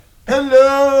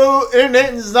Hello,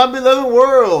 Internet and Zombie-loving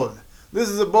world. This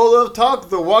is Ebola of Talk,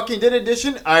 the Walking Dead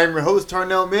edition. I am your host,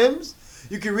 Tarnell Mims.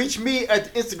 You can reach me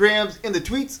at the Instagrams and the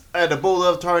tweets at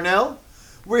Ebola of Tarnell.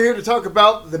 We're here to talk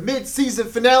about the mid-season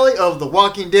finale of The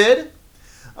Walking Dead.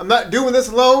 I'm not doing this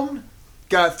alone.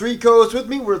 Got 3 co-hosts with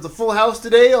me. We're at the full house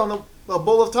today on the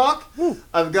Ebola of Talk.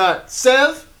 I've got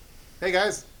Sev. Hey,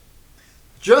 guys.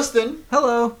 Justin.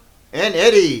 Hello. And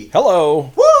Eddie.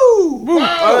 Hello. Woo!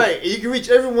 Wow. All right, you can reach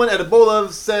everyone at Ebola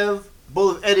of Sev,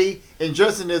 Ebola of Eddie, and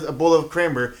Justin is Ebola of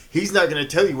Kramer. He's not going to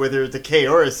tell you whether it's a K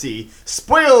or a C.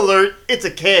 Spoiler alert, it's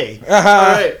a K. All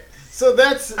right, so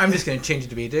that's... I'm just going to change it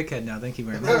to be a dickhead now. Thank you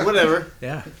very much. Whatever.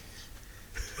 Yeah.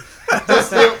 All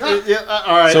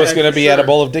right. So it's going to be at a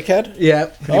bowl of dickhead?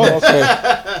 Yeah. Oh,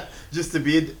 okay. Just to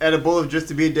be at Ebola of just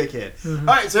to be a dickhead. Mm-hmm.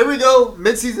 All right, so here we go.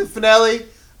 Mid-season finale.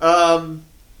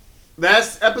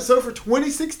 Last episode for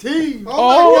 2016.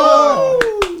 Oh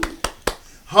my God!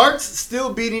 Hearts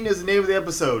Still Beating is the name of the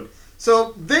episode.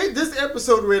 So this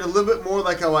episode ran a little bit more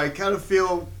like how I kind of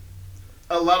feel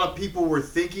a lot of people were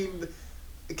thinking,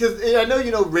 because I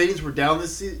know ratings were down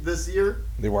this year.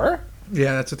 They were?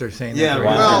 Yeah, that's what they're saying.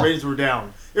 Yeah, ratings were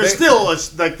down. They're still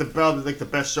probably the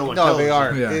best show on television.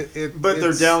 No, they are. Yeah. But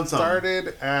they're down some.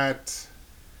 Started at,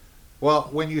 well,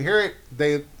 when you hear it,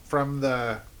 they from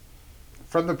the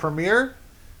premiere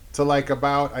to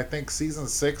about, I think season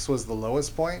 6 was the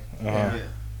lowest point.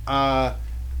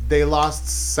 They lost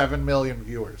 7 million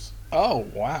viewers. Oh,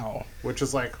 wow. Which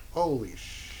is holy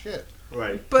shit.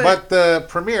 Right. But the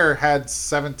premiere had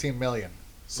 17 million.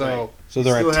 So right. So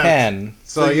they're at 10.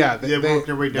 So yeah, they worked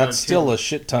their way down. That's still a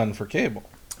shit ton for cable.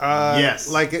 Yes.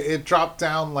 It dropped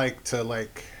down to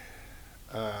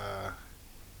I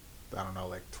don't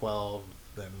know, 12,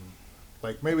 then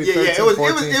maybe 13, it 14.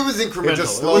 It was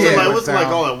incremental. It wasn't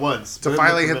all at once. To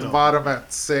finally hit the bottom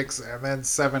at 6, and then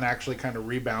 7 actually kind of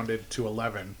rebounded to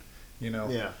 11.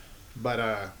 Yeah.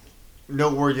 But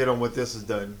no word yet on what this has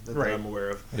done that right. I'm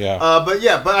aware of. Yeah. But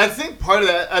I think part of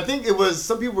that, I think it was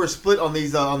some people were split on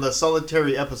these on the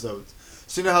solitary episodes.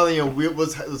 So how it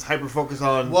was hyper focused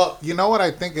on. Well, you know what I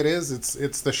think it is?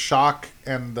 It's the shock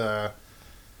and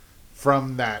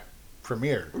from that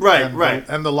premiere. Right, right.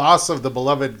 And the loss of the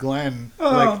beloved Glenn.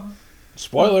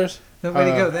 Spoilers. No way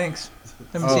to go, thanks.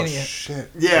 Haven't seen it yet.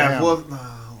 Shit. Yeah, Damn. well,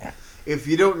 if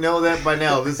you don't know that by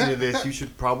now, listen to this, you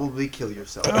should probably kill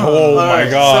yourself. Oh, my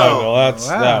right, God. so- Well, that's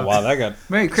Wow. that. Wow, that got...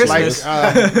 Merry Christmas.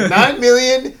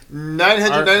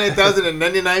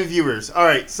 9,999,099 viewers. All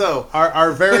right, so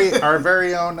Our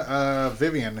very own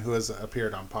Vivian, who has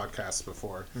appeared on podcasts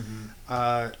before,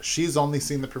 she's only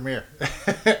seen the premiere,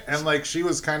 and she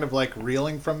was kind of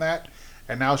reeling from that,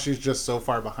 and now she's just so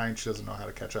far behind she doesn't know how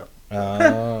to catch up.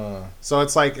 So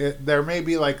it's there may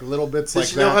be little bits did like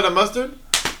you that. know how to mustard?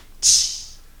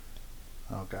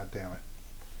 Oh, God damn it!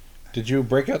 Did you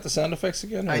break out the sound effects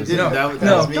again? I is didn't. it- That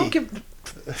No, was me. don't give...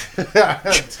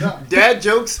 Dad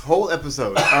jokes whole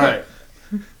episode. All right.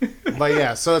 But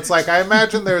yeah, so it's I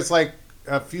imagine there's a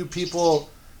few people.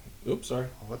 Oops, sorry.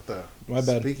 What the? My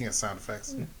bad. Speaking of sound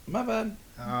effects, My bad.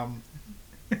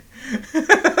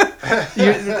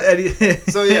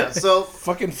 So yeah, so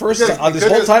Fucking first Because- time. This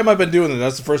because- whole time I've been doing it.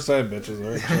 That's the first time, bitches.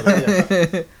 All right, shut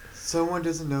up. someone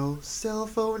doesn't know cell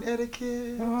phone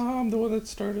etiquette. I'm the one that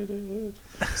started it.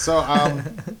 so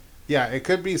yeah, it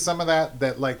could be some of that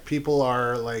people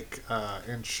are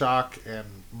in shock and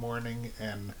mourning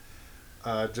and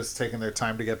just taking their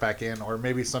time to get back in, or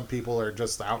maybe some people are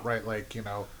just outright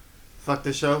Fuck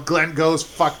the show. Glenn goes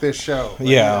fuck this show.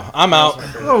 Yeah, I'm out.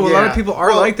 Oh, a lot of people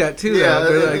are like that, too. Yeah,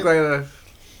 They're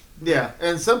Yeah,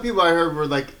 and some people I heard were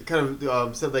kind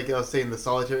of said I was saying the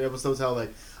solitary episodes how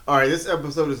all right, this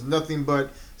episode is nothing but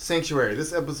Sanctuary.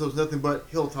 This episode is nothing but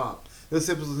Hilltop. This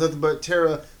episode is nothing but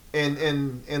Terra and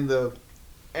the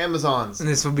Amazons. and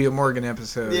this will be a Morgan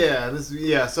episode. Yeah,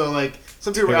 So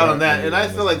some people were out on that, and I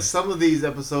feel like some of these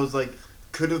episodes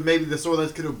could have maybe the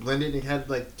storylines could have blended and had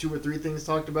 2 or 3 things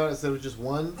talked about instead of just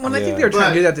one. Well, I think Yeah. they were trying But-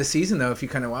 to do that this season, though, if you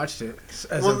kind of watched it.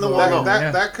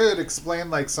 That could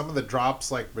explain some of the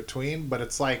drops between, but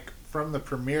it's from the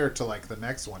premiere to the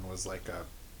next one was a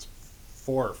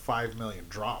 4 or 5 million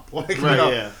drop.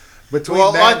 Yeah. Between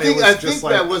Well, that, I think it was just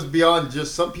that was beyond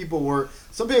just some people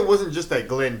it wasn't just that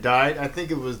Glenn died. I think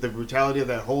it was the brutality of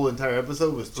that whole entire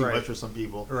episode was too Right. much for some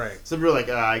people. Right. Some people were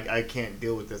I can't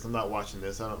deal with this. I'm not watching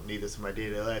this. I don't need this in my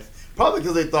day-to-day life. Probably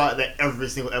because they thought that every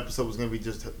single episode was going to be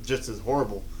just as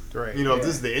horrible. Right. If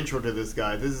this is the intro to this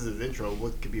guy, this is his intro.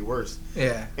 What could be worse?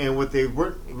 Yeah. And what they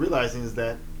weren't realizing is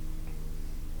that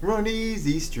we're on the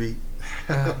easy street.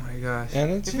 Oh, my gosh.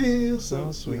 And it It feels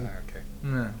so so sweet. Okay.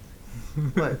 No.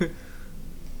 What?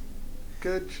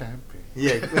 Good champagne.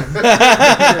 Yeah.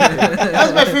 That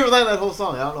was my favorite line of that whole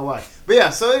song. I don't know why. But yeah,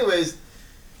 so anyways,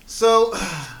 so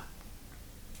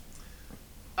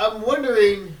I'm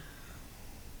wondering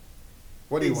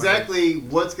What do you exactly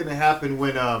what's going to happen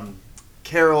when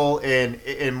Carol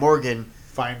and Morgan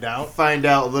find out? find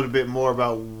out a little bit more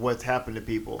about what's happened to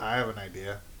people. I have an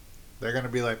idea. They're gonna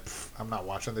be like, I'm not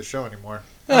watching this show anymore.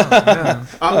 Yeah.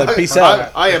 Peace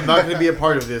out. I am not going to be a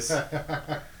part of this.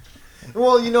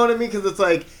 Well, you know what I mean? Because it's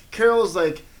like Carol's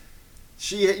like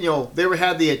she, they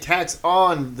had the attacks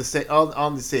on the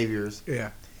on the Saviors,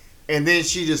 Yeah. and then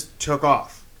she just took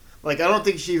off. Like I don't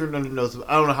think she even knows.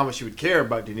 I don't know how much she would care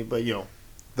about Denise, but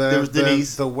there was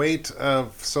Denise. The weight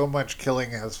of so much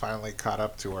killing has finally caught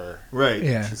up to her. Right.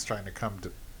 Yeah. She's trying to come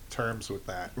to terms with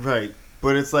that. Right.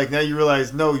 But it's like now you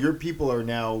realize, no, your people are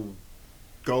now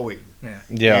going.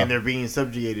 Yeah. And they're being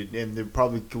subjugated, and they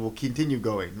probably will continue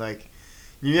going. Like,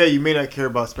 yeah, you may not care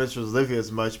about Spencer's Olivia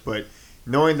as much, but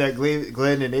knowing that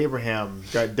Glenn and Abraham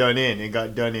got done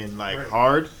in like Right.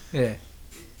 hard. Yeah.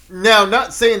 Now,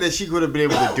 not saying that she could have been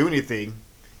able to do anything.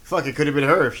 Fuck, it could have been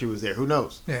her if she was there. Who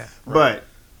knows? Yeah. But,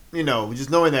 just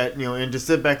knowing that, and just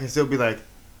sit back and still be like,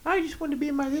 I just want to be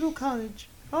in my little cottage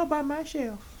all by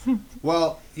myself.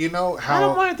 Well, you know how I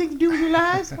don't want anything to do with your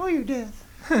lives or your death.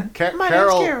 My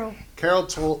Carol name's Carol. Carol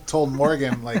told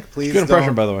Morgan, like, please Good impression,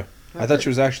 don't. by the way. I thought she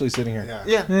was actually sitting here. Yeah.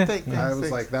 Yeah, Yeah. thanks. I was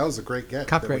thanks. like, that was a great get.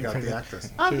 Copyright that we got the infringement.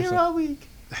 actress. I'm here seriously. all week.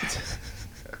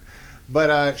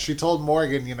 But she told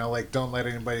Morgan, like, don't let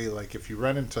anybody, like, if you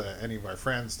run into any of our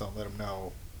friends, don't let them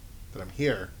know that I'm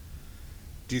here.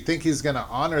 Do you think he's going to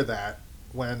honor that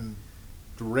when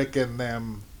Rick and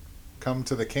them come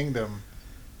to the kingdom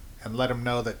and let him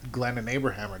know that Glenn and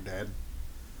Abraham are dead?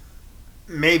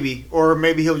 Maybe. Or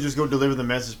maybe he'll just go deliver the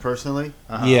message personally.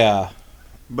 Uh-huh. Yeah.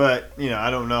 But, I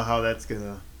don't know how that's going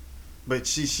to... But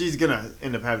she's going to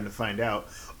end up having to find out.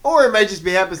 Or it might just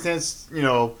be happenstance,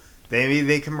 maybe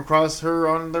they come across her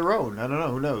on their own. I don't know.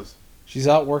 Who knows? She's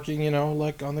out working,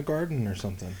 like on the garden or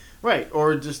something. Right.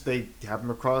 Or just they happen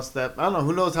across that... I don't know.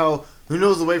 Who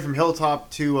knows the way from Hilltop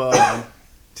to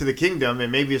the kingdom,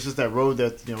 and maybe it's just that road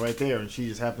that's, right there, and she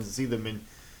just happens to see them.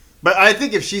 But I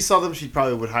think if she saw them, she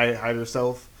probably would hide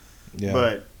herself. Yeah.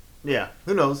 But, yeah.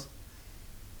 Who knows?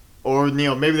 Or,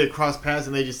 maybe they cross paths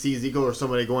and they just see Ezekiel or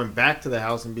somebody going back to the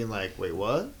house and being like, wait,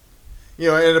 what? And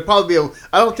it'll probably be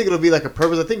I don't think it'll be like a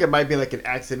purpose. I think it might be like an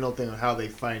accidental thing on how they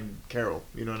find Carol.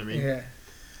 You know what I mean? Yeah.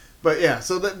 But, yeah.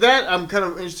 So that I'm kind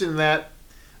of interested in that.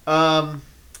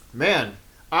 Man,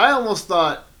 I almost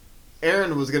thought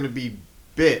Aaron was going to be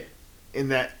get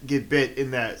bit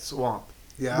in that swamp.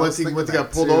 Yeah, Once he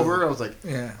got pulled over, I was like,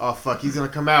 Yeah. oh, fuck, he's going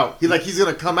to come out. He's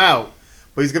going to come out.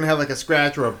 But he's going to have like a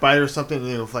scratch or a bite or something,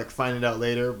 and like find it out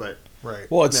later. But Right.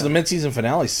 Well, it's No. the mid-season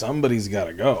finale. Somebody's got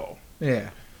to go.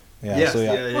 Yeah. Yeah. yes, so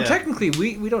yeah. Well, technically,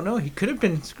 we don't know. He could have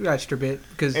been scratched a bit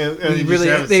because And they you just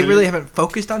haven't seen really it? haven't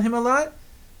focused on him a lot,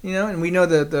 and we know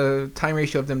the time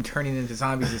ratio of them turning into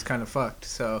zombies is kind of fucked.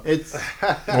 So it's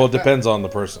Well, it depends on the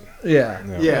person. yeah,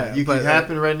 yeah, you but, could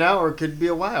happen right now, or it could be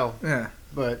a while. yeah,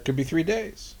 But Could be 3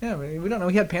 days. yeah. We don't know.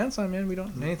 He had pants on, man. We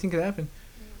don't. Anything could happen.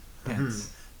 Pants.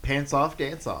 pants off,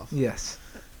 dance off. Yes.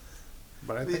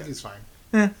 But I think he's fine.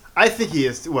 I think he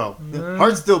is. Well, Mm.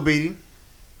 heart's still beating.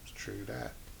 It's true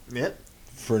that. Yep.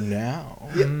 For now.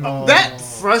 Yeah, Oh. that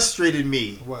frustrated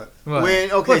me. What? What? When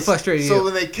What frustrated so you?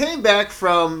 when they came back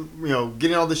from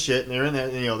getting all the shit, and they're in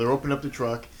that, they're opening up the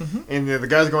truck, Mhm. and the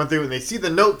guys are going through, and they see the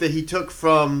note that he took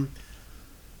from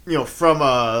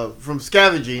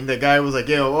scavenging. That guy was like,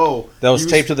 That was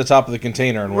taped to the top of the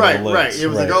container and one right, of the right. lids. It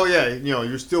was like, oh yeah,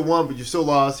 you're still won, but you're still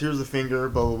lost. Here's the finger,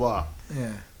 blah blah blah.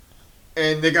 Yeah.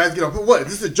 And the guys get up, what?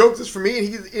 Is this a joke? This is for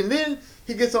me? And then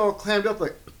he gets all clammed up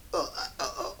like,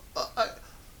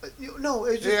 no,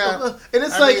 it's just, Yeah. and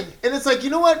it's I like, you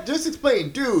know what? Just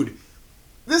explain, dude.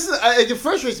 This is it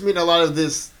frustrates me in a lot of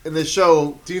this in this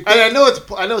show. Do you And I think-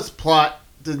 know it's plot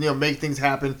to make things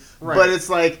happen, Right. but it's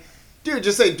like, dude,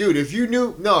 just say, dude, if you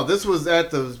knew, no, this was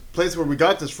at the place where we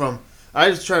got this from. I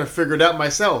just trying to figure it out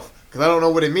myself because I don't know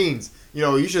what it means.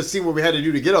 You should see what we had to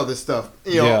do to get all this stuff.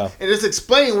 Yeah. And just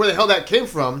explain where the hell that came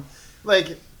from.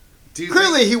 Like, Do you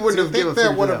Clearly think, he wouldn't do you have think given that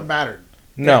figured would it have out. mattered?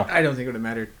 No, I don't think it would have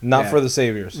mattered. not Yeah. for the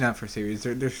Saviors. Not for series. Do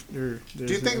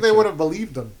you think they would have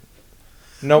believed him?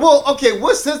 Nope. well, okay,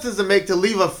 what sense does it make to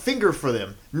leave a finger for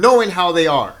them, knowing how they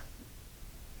are?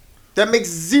 That makes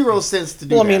zero sense to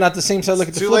do Well, I that. mean, at the same side, look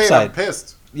at the Too flip late. side. I'm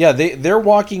pissed. Yeah, they're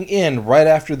walking in right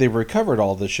after they've recovered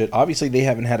all this shit. Obviously, they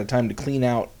haven't had a time to clean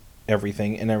out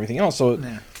everything and everything else. So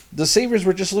Yeah. the Saviors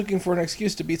were just looking for an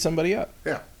excuse to beat somebody up.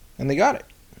 Yeah. And they got it.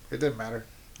 It didn't matter.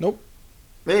 Nope.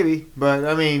 Maybe, but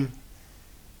I mean,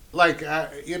 like,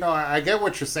 I get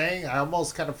what you're saying. I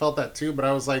almost kind of felt that too, but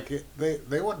I was like, they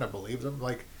wouldn't have believed him.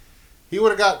 Like, he would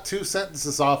have got 2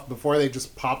 sentences off before they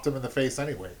just popped him in the face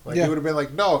anyway. Like, Yeah. he would have been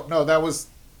like, no, that was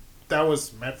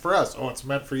meant for us. Oh, it's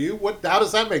meant for you? What? How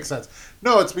does that make sense?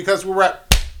 No, it's because we're at...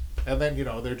 And then,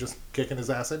 they're just kicking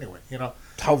his ass anyway,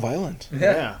 How violent.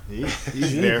 Yeah,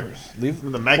 he's there. Leave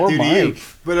The Mac poor do to you. Mike.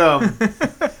 But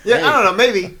yeah, I don't know,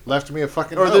 maybe. Left me a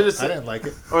fucking Or note. they're just- I didn't like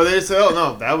it. Or they just say, "Oh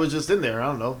no, that was just in there." I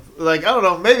don't know. Like, I don't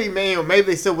know. Maybe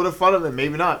they still would have fought him, and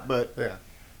maybe not. But Yeah.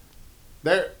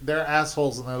 They're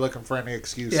assholes and they're looking for any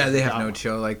excuse. Yeah, they have Got no one.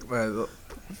 chill. Like a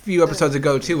few episodes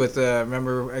ago too, with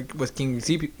remember with King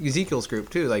Ezekiel's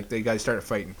group too. Like the guys started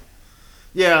fighting.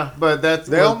 yeah, but that's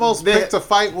They almost picked a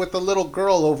fight with the little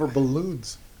girl over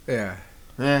balloons. Yeah.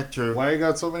 Yeah, true. Why you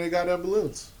got so many goddamn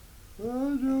balloons?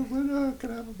 Can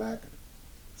I have them back?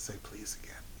 Say please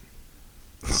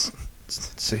again.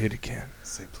 Say it again.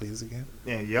 Say please again.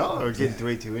 Yeah, y'all are getting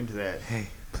way too into that. Hey,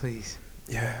 please.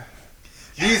 Yeah.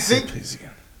 Do you Say think? please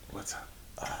again. What's up?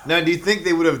 Now, do you think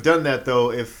they would have done that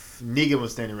though if Negan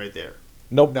was standing right there?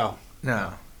 Nope. No.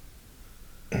 No.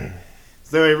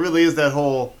 So it really is that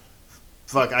whole,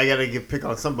 fuck, I gotta pick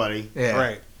on somebody. Yeah.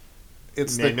 Right.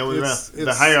 It's And they the know it's, the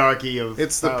it's, hierarchy of.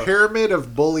 It's the power. pyramid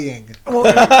of bullying.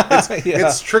 Yeah.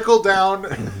 It's trickle down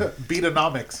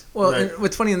beatonomics. Well, Right. and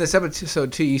what's funny in this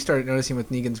episode too, you started noticing with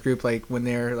Negan's group, like when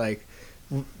they're like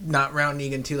not around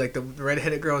Negan too, like the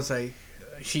redheaded girl is like,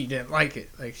 she didn't like it.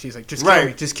 Like she's like,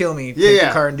 just kill me, Yeah, take yeah.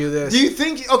 the car and do this. Do you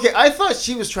think? Okay, I thought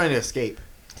she was trying to escape.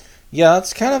 Yeah,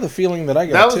 that's kind of the feeling that I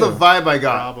got That was too. the vibe I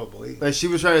got. Probably. Like she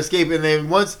was trying to escape, and then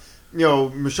once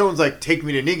Michonne's like, "Take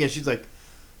me to Negan," she's like,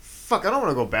 "Fuck, I don't want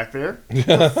to go back there. What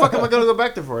the fuck am I gonna go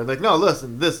back there for?" Like, no,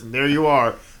 listen, there you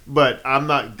are, but I'm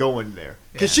not going there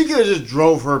because she could have just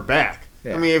drove her back.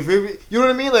 Yeah. I mean, you know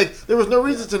what I mean? Like, there was no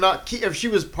reason to not keep. If she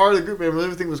was part of the group and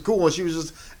everything was cool, and she was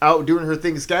just out doing her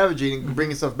thing, scavenging and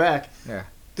bringing stuff back, Yeah.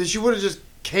 then she would have just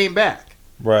came back.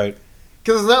 Right.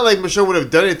 Because it's not like Michonne would have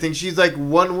done anything. She's like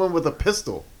 1-1 with a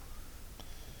pistol.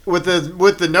 With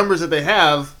the numbers that they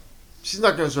have, she's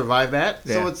not going to survive that.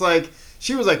 So Yeah. it's like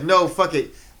she was like, no, fuck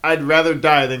it. I'd rather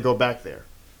die than go back there.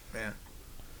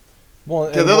 Well,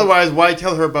 Because and otherwise, why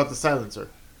tell her about the silencer?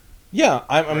 yeah,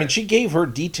 I mean, she gave her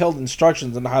detailed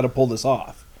instructions on how to pull this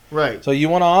off. Right, So you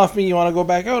want to off me? You want to go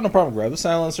back? Oh, no problem. Grab the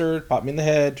silencer, pop me in the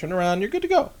head, turn around, you're good to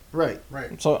go. right.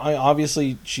 Right. So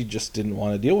obviously she just didn't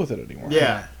want to deal with it anymore.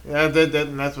 Yeah, and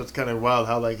that's what's kind of wild.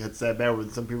 How like it's that bad when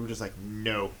some people are just like,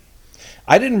 no.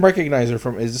 I didn't recognize her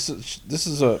from. This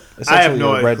is I have essentially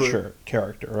no a red clue. shirt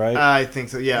character, right? I think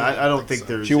so. Yeah, I don't think so.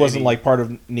 there's. She wasn't any- like part of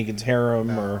Negan's harem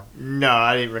or. No,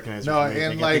 I didn't recognize her. No, from anything. and, I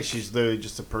think like- she's literally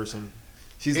just a person.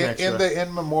 She's an In, extra. in the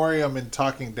in memoriam in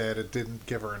Talking Dead, it didn't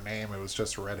give her a name. It was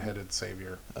just redheaded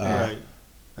savior. right.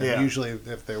 And Yeah. usually,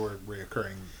 if they were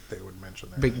reoccurring, they would mention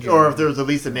their Big name. Joe. Or if there was at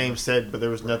least a name said, but there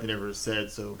was nothing ever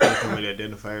said, so there's no way to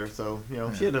identify her. So,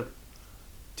 she had a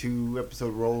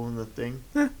 2-episode role in the thing.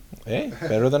 Hey,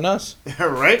 better than us.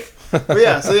 Right? But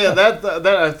yeah, so yeah, that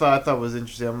I thought was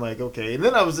interesting. I'm like, okay. And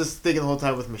then I was just thinking the whole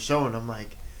time with Michonne, I'm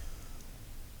like,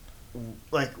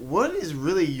 what is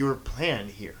really your plan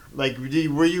here? Like, were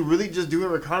you really just doing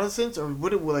reconnaissance, or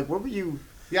what were you?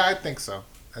 Yeah, I think so.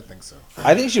 I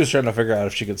I think she was trying to figure out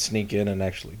if she could sneak in and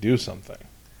actually do something.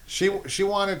 She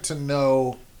wanted to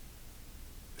know.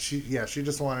 She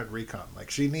just wanted recon.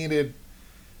 Like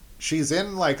she's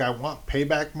in like I want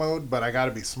payback mode, but I got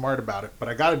to be smart about it. But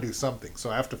I got to do something. So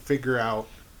I have to figure out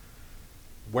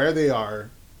where they are.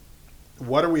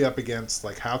 What are we up against?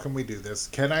 Like, how can we do this?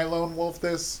 Can I lone wolf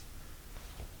this?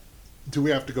 Do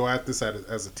we have to go at this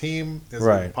as a team? Is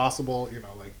Right. it possible?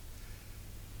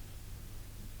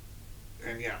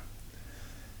 And yeah.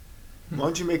 Why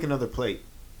don't you make another plate?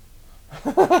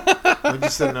 Why don't you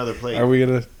set another plate? Are we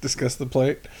gonna discuss the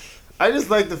plate? I just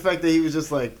like the fact that he was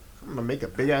just like, I'm gonna make a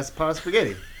big ass pot of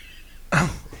spaghetti.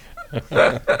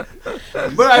 But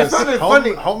I found it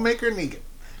funny. Homemaker Negan.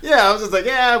 Yeah, I was just like,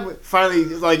 finally.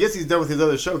 Well, I guess he's done with his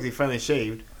other show because he finally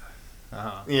shaved.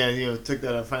 Uh-huh. Yeah, took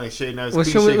that and finally shaved. Now he's What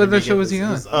clean show- shaven what other again. show was he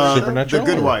on? Supernatural.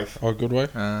 The Good or- Wife. Oh, Good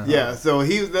Wife. Yeah, so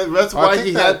that's why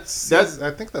he had that's.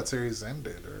 I think that series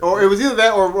ended. Or it was either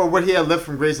that or what he had left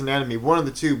from Grey's Anatomy, one of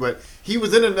the two. But he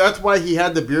was in it. That's why he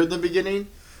had the beard in the beginning,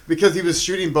 because he was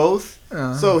shooting both.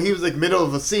 So he was like middle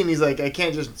of a scene. He's like, I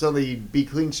can't just suddenly be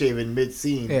clean shaven mid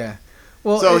scene. Yeah.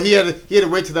 Well, So he had to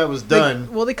wait till that was done.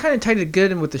 They kind of tied it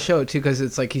good in with the show too, because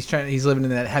it's like he's living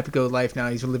in that happy-go life now.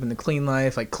 He's living the clean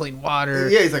life, like clean water.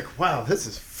 Yeah, he's like, wow, this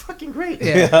is fucking great.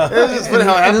 Yeah. It was just funny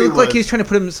how and happy it he looked like was. he's trying to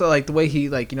put him so like the way he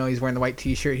he's wearing the white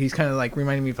T-shirt. He's kind of like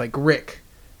reminding me of like Rick.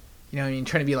 you know, what I mean,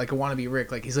 trying to be like a wannabe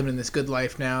Rick. Like he's living this good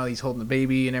life now. He's holding a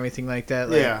baby and everything like that.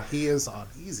 Like, Yeah. He is on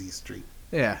Easy Street.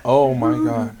 Yeah. Oh my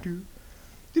god.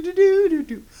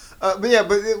 But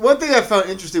one thing I found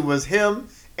interesting was him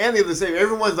and the other side.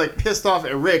 Everyone's like pissed off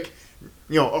at Rick.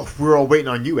 You know, oh, we're all waiting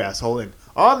on you, asshole. And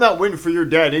I'm not waiting for your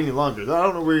dad any longer. I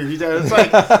don't know where he's at. It's like,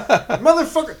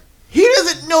 motherfucker, he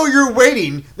doesn't know you're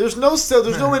waiting. There's no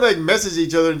way to like message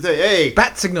each other and say, hey,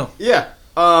 Bat signal. yeah,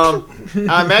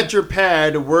 I'm at your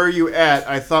pad. Where are you at?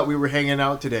 I thought we were hanging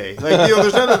out today. Like, you know,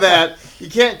 there's none of that. You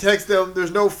can't text them.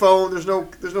 There's no phone. There's no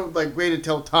like way to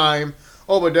tell time.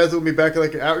 Oh, my dad's gonna be back in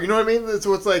like an hour. You know what I mean?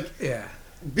 So it's like Yeah.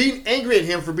 being angry at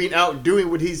him for being out doing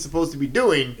what he's supposed to be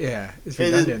doing. Yeah. It's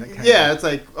And redundant. it's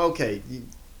like, okay, you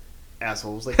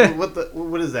assholes. Like,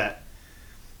 what is that?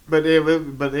 But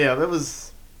yeah, that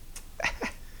was.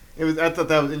 It was. I thought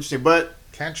that was interesting, but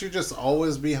Can't you just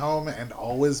always be home and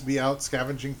always be out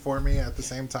scavenging for me at the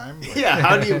same time? Like, yeah,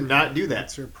 how do you not do that?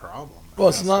 That's your problem. Well,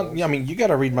 it's not. assholes. I mean, you got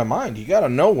to read my mind. You got to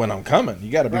know when I'm coming.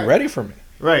 You got to be Right. ready for me.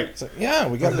 Right. It's like, yeah,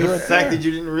 we got to be The right fact there. that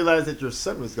you didn't realize that your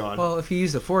son was gone. Well, if you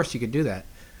use the Force, you could do that.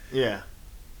 Yeah,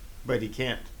 but he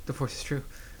can't. The Force is true.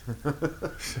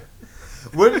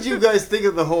 What did you guys think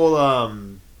of the whole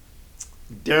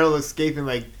Daryl escaping,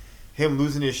 like him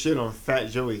losing his shit on Fat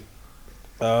Joey,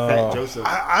 Fat Joseph?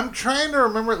 I'm trying to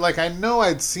remember. Like, I know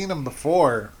I'd seen him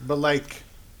before, but like,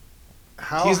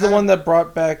 how He's the one that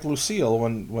brought back Lucille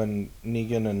when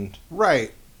Negan and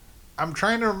right. I'm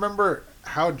trying to remember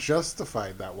how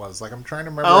justified that was. Like, I'm trying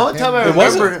to remember. The only time I It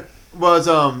wasn't. remember was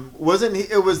wasn't he?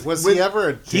 It was Was with- he ever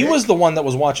a dick? he was the one that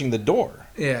was watching the door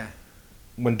Yeah.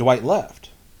 when Dwight left.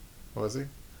 Was he?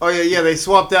 Oh yeah. They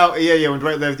swapped out. Yeah. When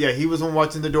Dwight left, yeah, he was the one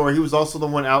watching the door. He was also the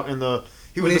one out in the.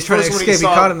 He was When the he's trying to first one escape, he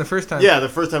saw. caught him the first time. Yeah, the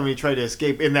first time he tried to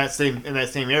escape in that same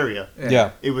area.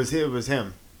 Yeah. It was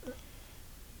him.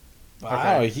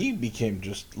 Wow, he became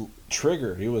just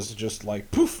triggered. He was just like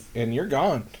poof, and you're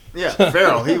gone. Yeah,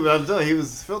 feral. He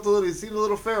seemed a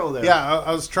little feral there. Yeah,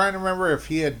 I was trying to remember if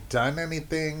he had done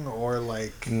anything or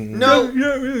like No,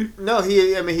 Yeah, really. no.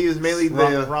 He was mainly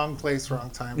wrong place, wrong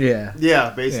time. Yeah.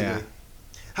 Yeah, basically. Yeah.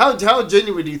 How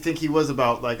genuine do you think he was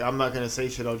about, like, I'm not going to say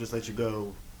shit, I'll just let you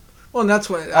go? Well, and that's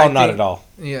what. Oh, not at all.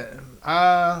 Yeah.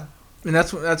 Uh, And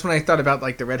that's when I thought about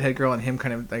like the redhead girl and him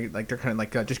kind of like they're kind of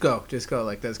like just go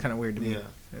like that's kind of weird to me. Yeah.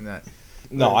 And that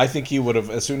No, I think he would have.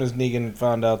 As soon as Negan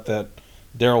found out that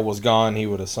Daryl was gone, he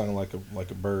would have sung like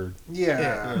a bird.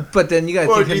 yeah. But then you got to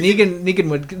Well, think do you that Negan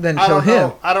would then I kill don't him.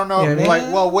 know. I don't know. You know what I Like,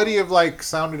 mean? well, would he have like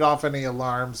sounded off any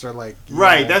alarms or like? you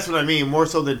Right, know- that's what I mean. More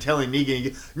so than telling Negan.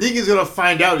 Negan's going to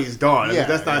find out he's gone. I mean, Yeah,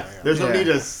 that's not. yeah. There's no Yeah. need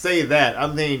to say that. I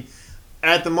mean,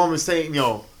 at the moment, saying,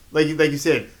 like you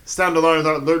said, sound alarms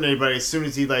aren't alerting anybody. As soon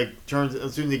as he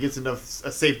as soon as he gets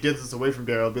a safe distance away from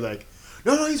Daryl, be like,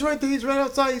 no, he's right there. He's right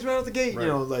outside. He's right out the gate. Right.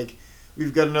 Like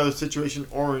we've got another situation,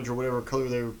 orange or whatever color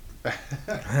they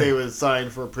would assign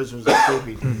for prisoners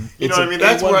escaping. You know what I mean?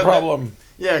 That's one where problem.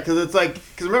 Yeah, because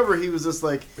remember he was just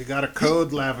like, We got a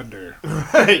code lavender.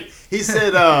 right. He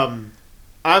said, I'm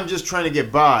just trying to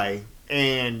get by,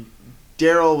 and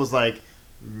Daryl was like,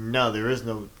 no, there is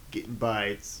no getting by.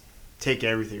 It's take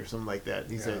everything or something like that.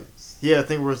 He said, I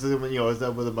think it's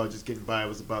that was about just getting by. It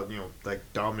was about like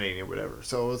dominating or whatever.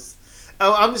 So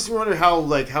I'm just wondering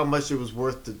how much it was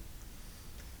worth to.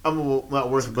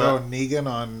 Not worth it, Go but Negan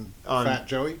on Fat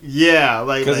Joey. yeah,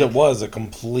 like Because it was a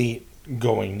complete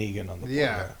going Negan on the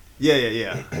floor. Yeah.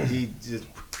 yeah. He just,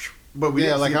 but we Yeah,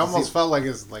 didn't like see I the almost scene. felt like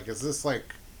is this like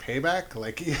payback?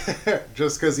 Like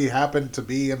just because he happened to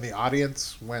be in the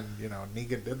audience when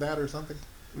Negan did that or something.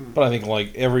 But I think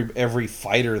like every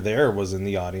fighter there was in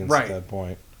the audience Right. at that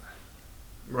point.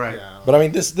 Right. Yeah. But I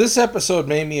mean, this episode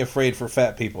made me afraid for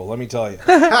fat people. Let me tell you.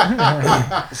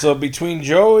 So between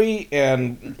Joey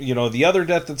and the other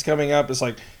death that's coming up, it's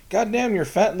like, God damn, you're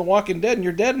fat in The Walking Dead, and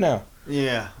you're dead now.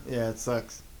 Yeah, it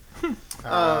sucks.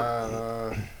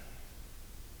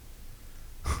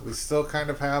 We still kind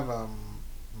of have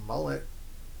Mullet.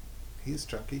 He's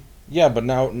chunky. Yeah, but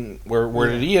now where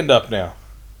did he end up now?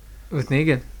 With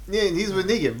Negan. Yeah, and he's with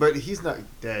Negan, but he's not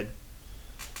dead.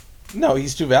 No,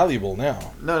 he's too valuable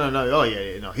now. No. Oh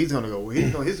yeah. No, he's gonna go.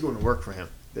 He's going to work for him.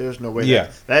 There's no way.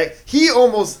 Yeah. That he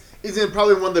almost is in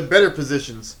probably one of the better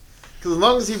positions because as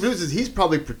long as he loses, he's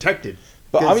probably protected.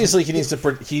 But 'Cause obviously, he needs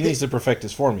to perfect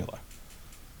his formula.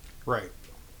 Right.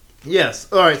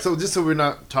 Yes. All right. So just so we're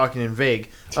not talking in vague,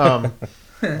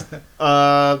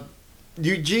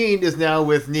 Eugene is now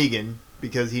with Negan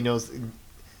because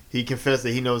he confessed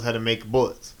that he knows how to make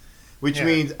bullets, which Yeah.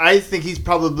 means I think he's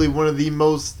probably one of the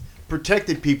most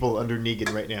protected people under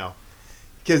Negan right now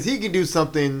because he can do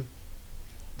something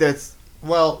that's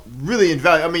Well, really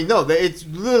invaluable. I mean, no, it's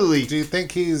literally. do you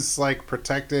think he's like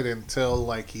protected until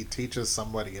like he teaches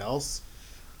somebody else?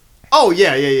 Oh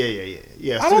yeah.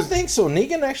 I don't think so.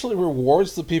 Negan actually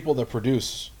rewards the people that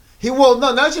produce. Well,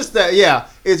 no, not just that. Yeah,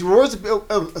 it's rewards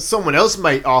someone else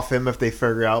might off him if they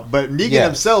figure out. But Negan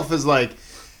himself is like,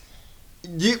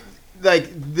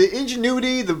 the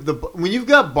ingenuity. The when you've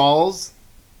got balls,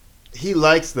 he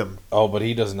likes them. Oh, but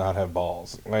he does not have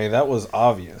balls. I mean, that was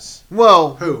obvious.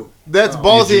 Well, Who? that's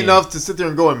ballsy Eugene. enough to sit there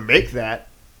and go and make that.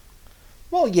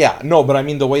 Well, yeah, no, but I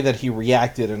mean the way that he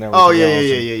reacted and everything. Oh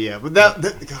yeah. But that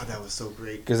God, that was so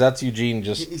great. Because that's Eugene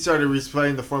just. He started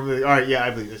responding the formula. All right, yeah, I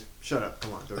believe this. Shut up.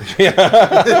 Come on. Don't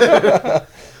Yeah.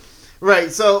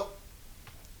 Right. So,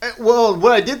 well,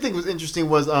 what I did think was interesting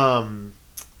was another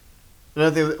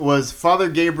thing was Father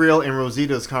Gabriel and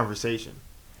Rosita's conversation.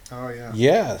 Oh yeah.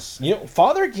 Yes,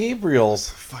 Father Gabriel's.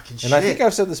 Fucking shit. And I think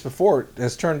I've said this before,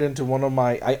 has turned into one of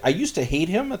my. I used to hate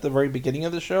him at the very beginning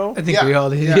of the show. I think we all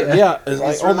did. Yeah. Yeah. Yeah, it's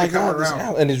like, He's oh my really come god, this around.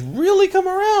 Al, and he's really come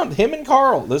around. Him and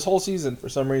Carl this whole season for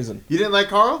some reason. You didn't like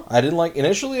Carl? I didn't like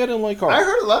Carl. I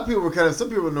heard a lot of people were some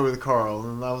people know with Carl,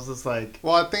 and I was just like,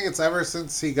 Well, I think it's ever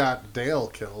since he got Dale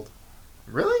killed.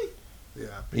 really? Yeah.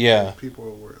 Yeah.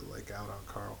 People were like out on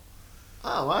Carl.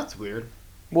 Oh, well, that's weird.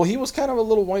 Well, he was kind of a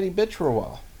little whiny bitch for a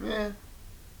while, Yeah.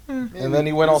 and then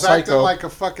he went He all was acting psycho. like a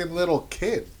fucking little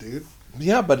kid, dude.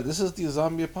 Yeah, but this is the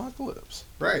zombie apocalypse.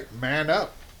 Right, man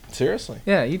up. Seriously.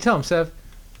 Yeah, you tell him, Seth.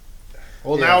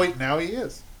 Well, Yeah. now he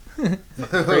is.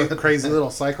 Crazy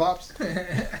little Cyclops.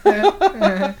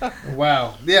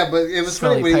 Wow. Yeah, but it was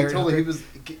funny Smelly when he pirate told him he hunter.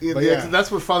 was. But yeah. That's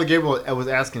what Father Gabriel was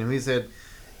asking him. He said,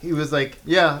 he was like,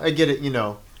 "Yeah, I get it.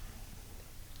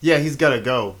 Yeah, he's got to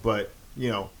go, but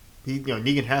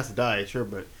Negan has to die, sure,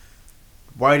 but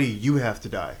why do you have to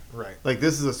die? Right. Like,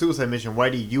 this is a suicide mission. Why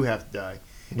do you have to die?"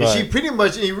 And Right. she pretty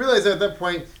much, he realized at that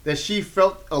point that she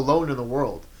felt alone in the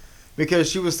world because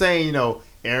she was saying,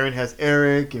 Aaron has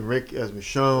Eric and Rick has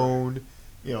Michonne,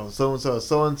 so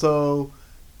and so,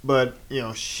 but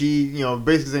she,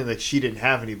 basically saying like she didn't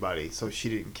have anybody, so she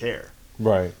didn't care.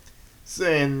 Right. So,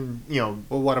 and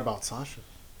Well, what about Sasha?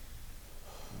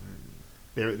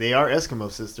 they are Eskimo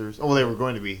sisters. Oh, they were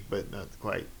going to be, but not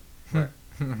quite.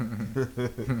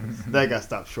 That got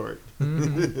stopped short.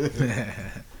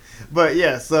 But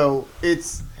yeah, so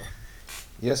it's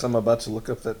Yes, I'm about to look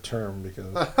up that term because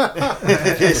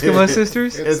Eskimo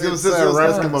sisters? Eskimo sisters, a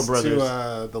reference Eskimo brothers.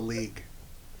 to the League.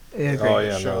 Yeah, oh great.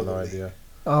 yeah, Show no the- idea.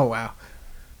 Oh, wow.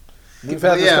 We've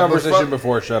had this Yeah, but conversation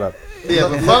before. Shut up. Yeah,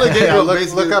 but Father Yeah,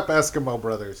 Gabriel look up Eskimo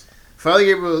Brothers. Father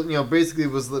Gabriel, basically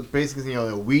was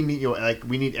we need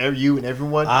we need you and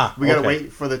everyone. We gotta okay.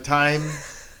 wait for the time,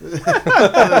 for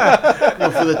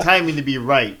the timing to be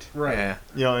right. Right.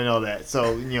 Yeah. And all that.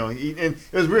 So and it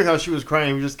was weird how she was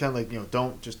crying. We were just kind of like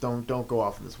don't go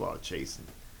off in this wild chase.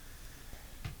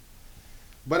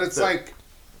 But it's So- like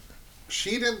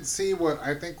she didn't see what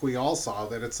I think we all saw,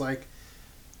 that it's like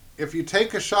if you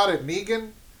take a shot at Negan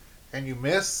and you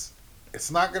miss,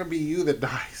 it's not going to be you that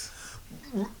dies.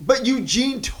 But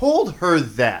Eugene told her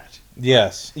that.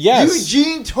 Yes. Yes.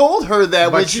 Eugene told her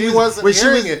that when But she wasn't when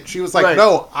hearing it. She was like, right.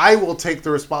 "No, I will take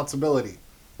the responsibility."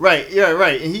 Right, yeah,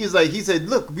 right. And he said,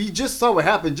 look, we just saw what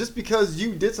happened. Just because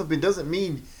you did something doesn't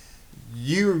mean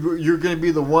you're going to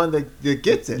be the one that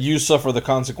gets it. You suffer the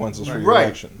consequences for your Right.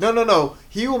 actions. No.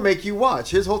 He will make you watch.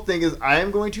 His whole thing is, I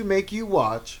am going to make you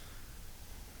watch.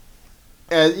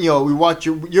 And, we watch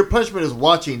your punishment is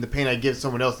watching the pain I give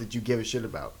someone else that you give a shit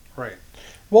about. Right.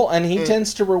 Well, and he And-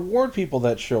 tends to reward people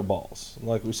that show balls,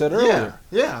 like we said earlier.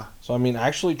 Yeah. So I mean,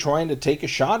 actually trying to take a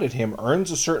shot at him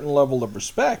earns a certain level of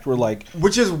respect. We're like,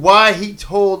 Which is why he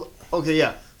told. Okay,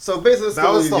 yeah. So basically, let's That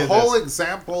go was with the you whole this.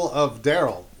 example of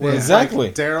Daryl. where it's Exactly.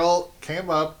 like Daryl came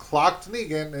up, clocked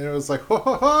Negan, and it was like,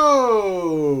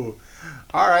 ho.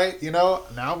 All right, now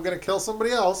I'm going to kill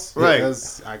somebody else. Right.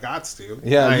 Because I got to.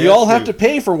 yeah, I you all have have to. to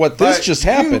pay for what this But just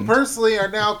you happened. personally are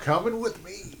now coming with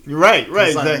me. You're right. 'Cause I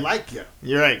Exactly. like you.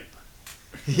 You're right.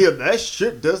 Yeah, that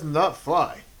shit does not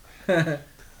fly.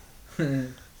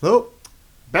 Nope.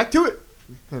 Back to it.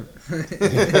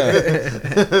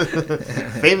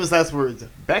 Famous last words.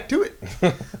 Back to it.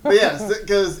 But yeah,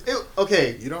 because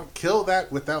okay, You don't kill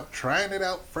that without trying it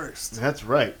out first. that's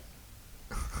right.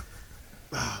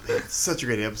 Oh man, it's such a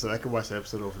great episode. I could watch that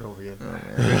episode over and over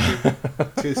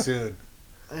again. Too soon.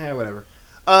 Whatever.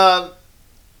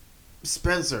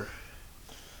 Spencer.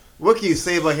 What can you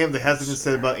say about him that hasn't been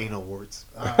said about anal warts?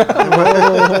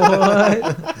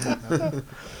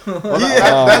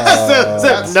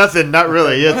 That's nothing. Not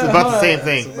really. It's about the same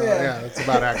thing. That's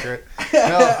about accurate.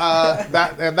 No,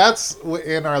 that's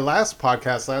in our last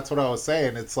podcast. That's what I was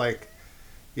saying. It's like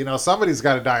you know, somebody's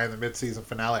got to die in the mid-season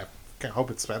finale. I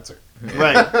hope it's Spencer.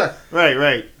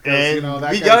 Right. And you know,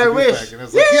 that we guy's got a our douchebag, wish. and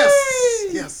it's like,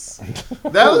 yes.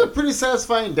 That was a pretty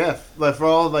satisfying death. Like for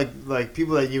all like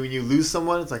people that when you lose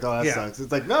someone, it's like, oh, that Yeah. sucks.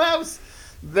 It's like, no,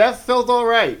 that felt all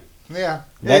right. Yeah.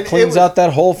 That And cleans it was- out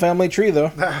that whole family tree,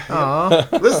 though. Aw.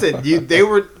 Listen, they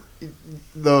were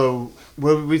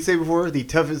what did we say before? The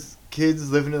toughest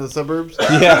kids living in the suburbs.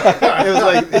 Yeah. It was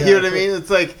like, you know what I mean? It's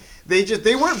like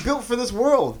they weren't built for this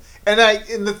world. And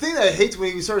the thing that I hate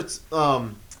when he starts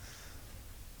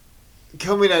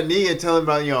coming at Negan and telling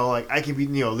about, you know, like, I can be,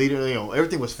 you know, leader, you know,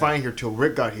 everything was fine here till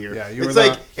Rick got here. Yeah, you were it's the,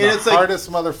 like the and it's like hardest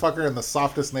motherfucker in the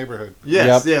softest neighborhood.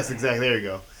 yes, Yep. yes, exactly. There you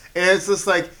go. And it's just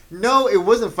like, no, it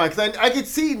wasn't fine because I could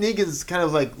see Negan's kind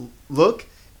of like look,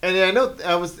 and I know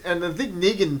and I think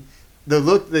Negan, the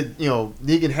look that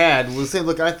Negan had was the same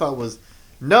look I thought was,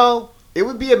 no, it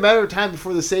would be a matter of time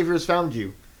before the Saviors found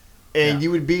you, and Yeah.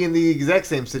 you would be in the exact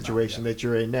same situation that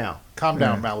you're in now. Calm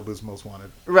down, Malibu's Most Wanted.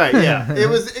 Right? Yeah.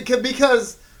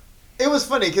 Because it was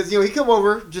funny because he come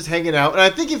over just hanging out, and I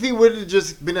think if he would have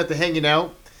just been at the hanging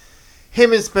out,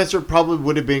 him and Spencer probably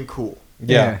would have been cool.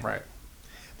 Yeah. Right.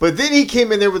 But then he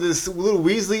came in there with this little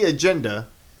Weasley agenda.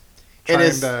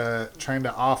 Trying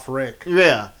to off Rick.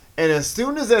 Yeah. And as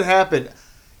soon as that happened,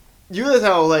 you realize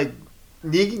how, like,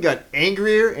 Negan got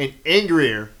angrier and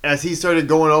angrier as he started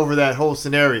going over that whole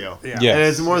scenario. Yeah. Yeah. And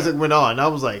as more as it went on, I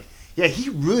was like, yeah, he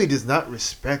really does not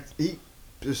respect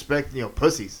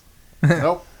pussies.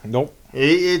 Nope. Nope.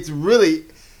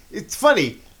 It's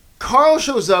funny. Carl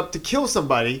shows up to kill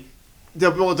somebody,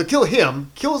 to kill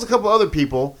him, kills a couple other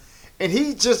people, and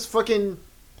he just fucking,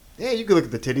 yeah, you can look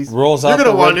at the titties. Rolls You're out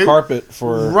gonna the want red to. carpet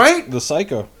for Right? the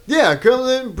psycho. Yeah, comes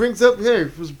in, brings up, hey,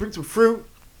 bring some fruit,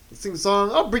 sing a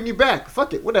song, I'll bring you back.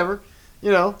 Fuck it, whatever.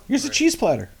 You know, Here's a cheese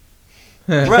platter.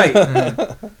 right.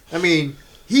 I mean,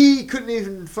 he couldn't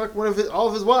even fuck all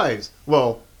of his wives.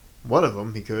 Well, one of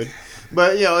them he could.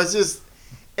 But, it's just,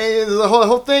 and the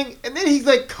whole thing, and then he,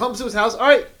 like, comes to his house, all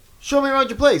right, show me around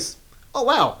your place. Oh,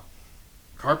 wow.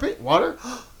 Carpet? Water?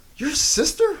 Your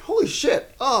sister? Holy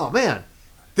shit. Oh, man.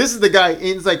 This is the guy, and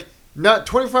it's like, not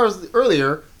 24 hours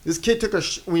earlier, this kid took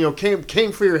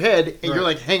came for your head, and you're,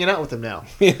 like, hanging out with him now.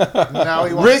 Now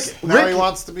he wants. Rick- he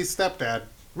wants to be stepdad.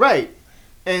 Right.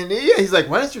 And, yeah, he's like,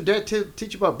 why does your dad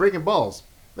teach you about breaking balls?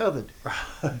 Nothing.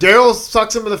 Daryl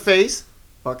sucks him in the face.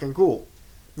 Fucking cool.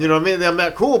 You know what I mean? I'm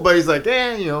not cool, but he's like,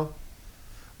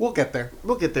 We'll get there.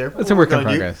 we'll get there. It's a work in on you.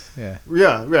 progress. Yeah.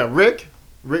 Yeah.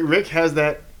 Rick has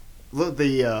that. Look,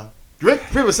 Rick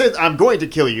pretty much says, "I'm going to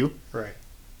kill you." Right.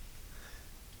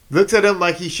 Looks at him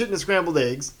like he shouldn't have scrambled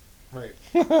eggs, Right.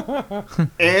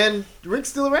 and Rick's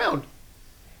still around.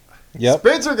 Yep.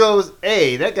 Spencer goes,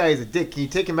 "Hey, that guy is a dick. Can you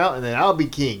take him out, and then I'll be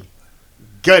king."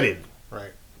 Gutted.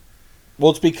 Right.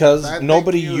 Well, it's because I think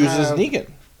nobody you uses have- Negan.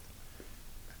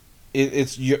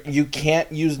 It's you can't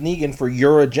use Negan for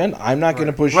your agenda. I'm not going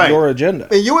to push Right. your agenda.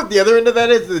 And you know what the other end of that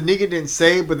is? That Negan didn't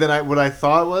say, but then what I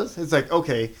thought was, it's like,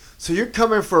 okay, so you're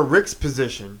coming for Rick's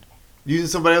position, using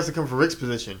somebody else to come for Rick's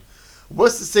position.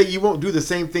 What's to say you won't do the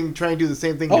same thing, try and do the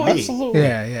same thing to Oh, me? absolutely.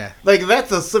 Yeah. Like, that's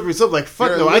a slippery slope. Like, fuck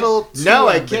You're a no, little too now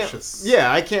ambitious. I can't.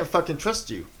 Yeah, I can't fucking trust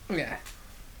you. Yeah.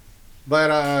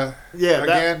 But Yeah,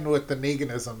 again with the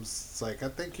Neganisms, it's like I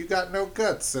think you got no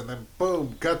guts, and then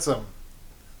boom, guts him.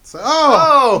 So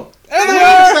Oh, what is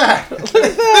that?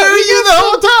 there you the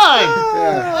whole time.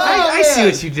 Yeah. I see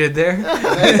what you did there.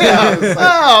 Yeah, it's like-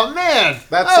 Oh man,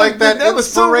 That's Oh, like that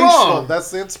was so inspirational. wrong.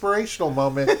 That's the inspirational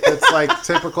moment. It's like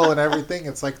typical and everything.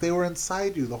 It's like they were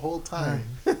inside you the whole time.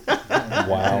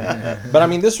 Wow. But I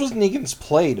mean, this was Negan's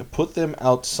play to put them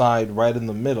outside right in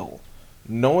the middle,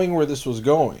 knowing where this was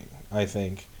going, I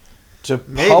think, to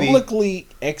Maybe. publicly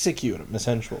execute him,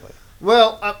 essentially.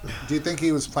 Well, Do you think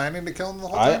he was planning to kill him the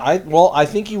whole time? I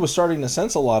think he was starting to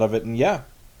sense a lot of it, and yeah.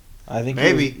 I think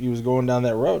Maybe. he was going down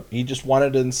that road. He just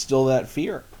wanted to instill that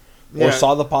fear. Yeah. Or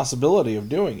saw the possibility of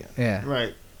doing it. Yeah.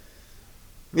 right.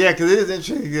 Yeah, because it is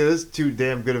interesting. Because it's too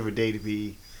damn good of a day to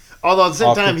be. Although at the same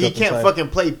All time, cooked he up can't inside. fucking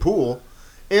play pool.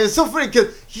 And it's so funny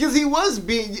because he was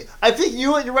being. I think you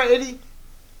know what, you're right, Eddie.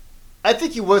 I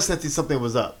think he was sensing something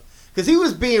was up because he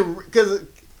was being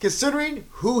considering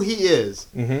who he is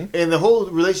Mm-hmm. and the whole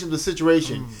relation to the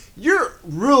situation. You're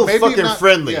real fucking not,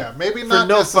 friendly. Yeah, maybe For not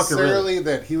no fucking necessarily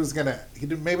that he was gonna. He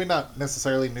did, maybe not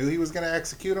necessarily knew he was gonna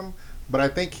execute him, but I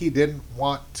think he didn't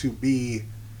want to be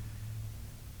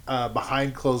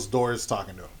behind closed doors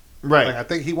talking to him. Right. Like I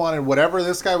think he wanted whatever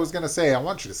this guy was gonna say. I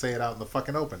want you to say it out in the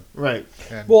fucking open. Right.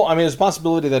 And Well, I mean, there's a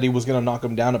possibility that he was going to knock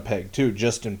him down a peg, too,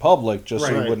 just in public, just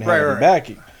so Right. he wouldn't Right, have any right.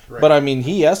 backing. Right. But, I mean,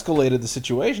 he escalated the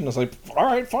situation. It's like, all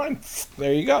right, fine.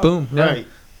 There you go. Boom. Yeah. Right.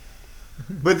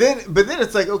 But then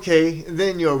it's like, okay, and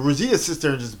then Rosita sits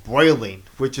there and just boiling,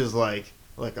 which is like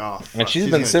oh. Fuck, And she's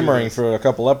been gonna do simmering this. for a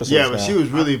couple episodes. Yeah, but now. she was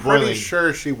really I'm pretty boiling.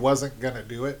 sure she wasn't gonna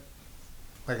do it.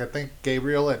 Like I think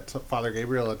Father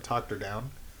Gabriel had talked her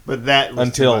down But that was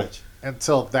Until- too much.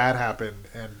 until that happened,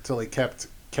 and until he kept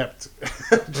just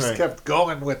Right. kept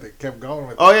going with it,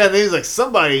 Oh yeah, and then he's like,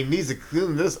 somebody needs to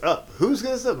clean this up. Who's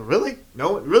gonna step? Really?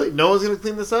 No one. Really? No one's gonna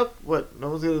clean this up? What? No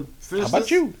one's gonna finish? How about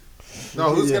this? you?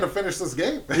 No, who's Yeah. gonna finish this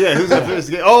game? Yeah, who's gonna finish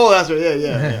the game? Oh, that's right.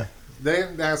 Yeah. They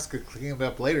didn't ask to clean it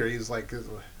up later. He's like,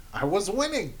 I was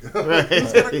winning. Right.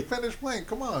 Who's gonna finish playing?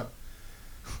 Come on.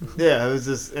 Yeah, it was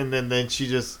just, and then she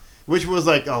just, which was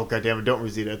like, oh goddamn it, don't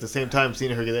Rosita. At the same time,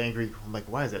 seeing her get angry, I'm like,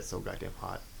 why is that so goddamn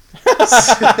hot?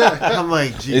 I'm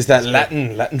like, Jesus. Is that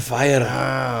Latin fire?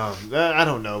 I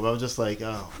don't know, but I'm just like,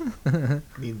 oh, I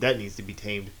mean, that needs to be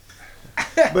tamed.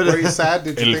 But Were you sad?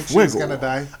 Did you El think she was fuego. gonna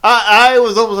die? I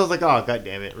was like, oh god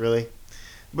damn it, really?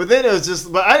 But then it was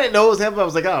just, but I didn't know what was happening. I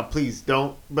was like, oh please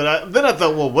don't. But then I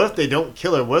thought, well, what if they don't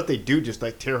kill her? What if they do just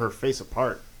like tear her face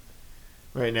apart?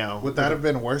 Right now, Would that have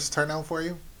been worse, Tarnell, for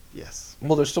you? Yes.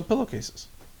 Well, there's still pillowcases.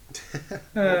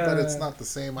 But it's not the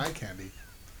same eye candy.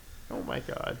 Oh my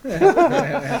god.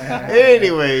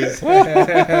 Anyways,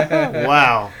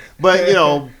 wow.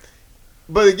 But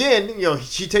but again,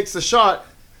 she takes the shot,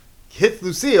 hits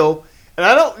Lucille, and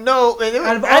I don't know. And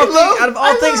Out of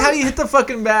all things, how do you hit the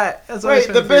fucking bat? That's what I was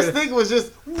Right, trying the to best figure. thing was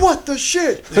just, what the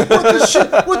shit? What the shit?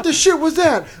 What the shit was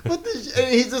that? What the sh-? And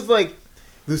he's just like,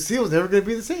 Lucille's never going to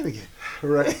be the same again.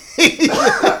 Right.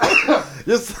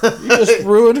 just, You just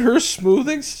ruined her smooth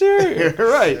exterior.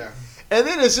 right. Yeah. And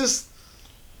then it's just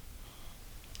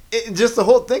the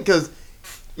whole thing, because,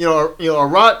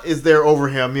 Arat is there over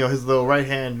him, his little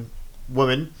right-hand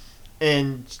woman,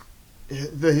 and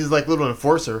his, like, little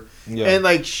enforcer. Yeah. And,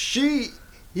 like, he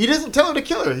doesn't tell her to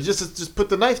kill her. He just put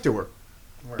the knife to her.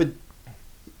 Right. But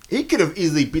he could have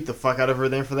easily beat the fuck out of her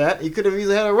then for that. He could have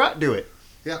easily had Arat do it.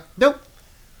 Yeah. Nope.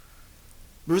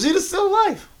 Rosita's still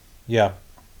alive. Yeah.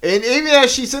 And even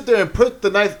as she sit there and put the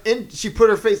knife in, she put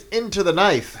her face into the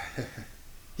knife.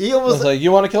 He I was almost, like,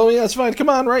 you want to kill me? That's fine. Come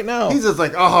on, right now. he's just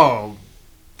like, oh,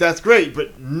 that's great,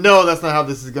 but no, that's not how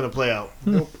this is going to play out.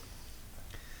 Nope.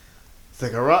 It's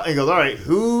like, all right. He goes, all right,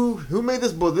 who made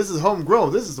this bullet? This is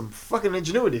homegrown. This is some fucking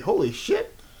ingenuity. Holy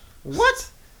shit.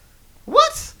 What?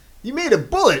 You made a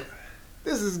bullet?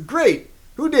 This is great.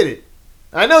 Who did it?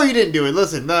 I know you didn't do it.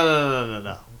 Listen,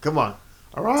 no. Come on.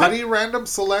 All right. Did he random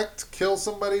select kill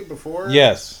somebody before?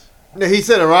 Yes. No, he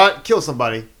said, all right, kill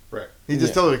somebody. Right. He just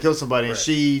Yeah. told her to kill somebody, and Right.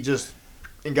 she just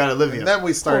got Olivia. And then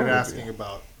we started Poor asking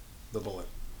about the bullet.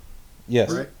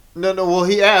 Yes. Right. No. Well,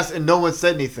 he asked, and no one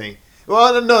said anything.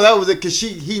 Well, no, that was it, because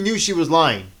he knew she was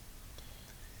lying.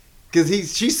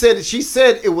 Because she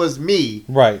said it was me,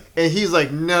 Right. and he's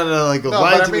like, no, he goes, No,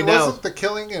 lying but I to mean, me now. wasn't the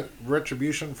killing a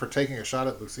retribution for taking a shot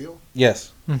at Lucille?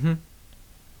 Yes. Mm-hmm.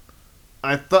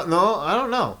 I thought, no, I don't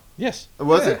know. Yes.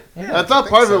 Was it? Yeah, I thought I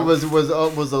part think of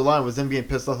it was the line, was him being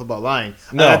pissed off about lying.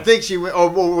 No. And I think she went, or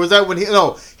was that when he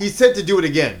said to do it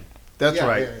again. That's Yeah,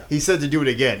 right. yeah, yeah. He said to do it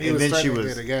again, He and was then she threatening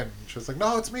was, it again. She was like,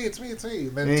 "No, it's me.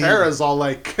 And then Yeah. Tara's all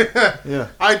like, yeah.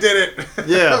 I did it."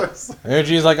 Yeah. And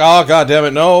she's like, oh, god damn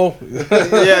it, no.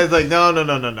 Yeah, it's like,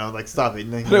 no, like, stop it.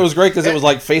 But it was great because it was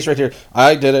like face right here.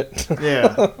 I did it.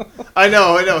 Yeah. I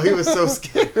know. He was so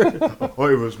scared. Oh,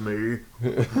 it was me.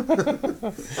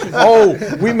 Oh,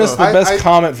 we missed the best I-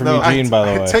 comment from no, Eugene, by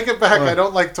the I way. take it back. I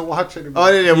don't like to watch anymore.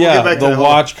 Oh, yeah, we'll Yeah, get back to the that whole-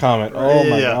 watch comment. Oh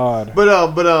my Yeah. god.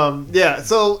 But yeah.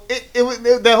 So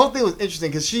that whole thing was interesting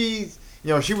because she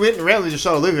went and randomly just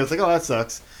shot Olivia. It's like, oh, that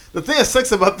sucks. The thing that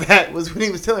sucks about that was when he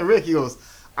was telling Rick, he goes,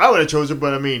 I would have chose her,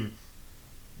 but I mean,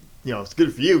 it's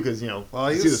good for you because Well,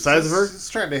 you he see the was, size of her. He was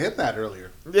trying to hit that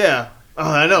earlier. Yeah. Oh,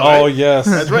 I know. Oh right? yes.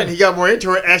 That's right. And he got more into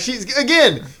her. And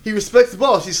he respects the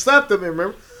ball. She slapped him. And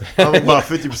remember, I'm about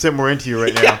 50% more into you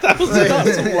right now. That was an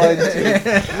awesome line,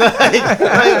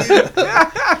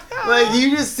 too. like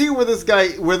you just see where this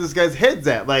guy's head's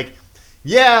at. Like,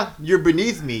 yeah, you're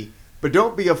beneath me, but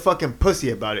don't be a fucking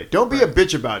pussy about it. Don't be a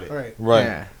bitch about it. Right. Right.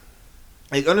 Yeah.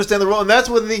 Like, understand the role. And that's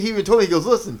one thing he even told me. He goes,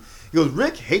 listen. He goes,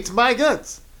 Rick hates my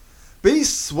guts. But he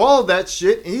swallowed that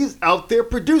shit, and he's out there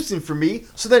producing for me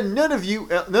so that none of you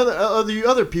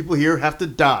other people here have to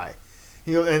die.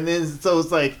 And then so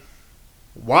it's like,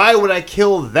 why would I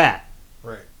kill that?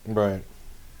 Right. Right.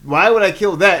 Why would I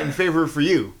kill that in favor for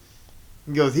you?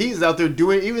 He goes, he's out there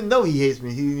doing, even though he hates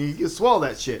me, he can swallow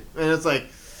that shit. And it's like,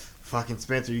 fucking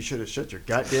Spencer, you should have shut your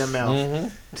goddamn mouth.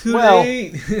 Mm-hmm. Too Well-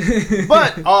 late.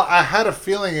 But I had a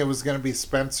feeling it was going to be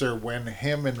Spencer when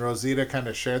him and Rosita kind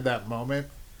of shared that moment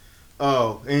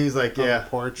and he's like, on yeah, the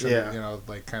porch, and, yeah.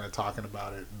 like kind of talking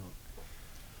about it. And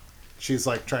she's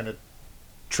like trying to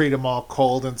treat him all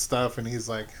cold and stuff, and he's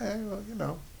like, hey, well, you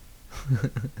know,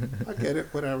 I get it,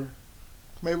 whatever.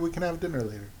 Maybe we can have dinner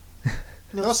later.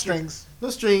 No strings. No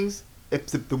strings.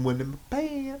 Except the one in my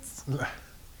pants.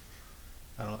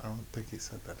 I don't think he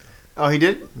said that. Oh, he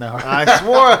did? No. I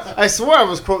swore I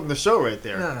was quoting the show right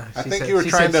there. No, I she think said- you were she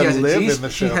trying said to she has a live G- in the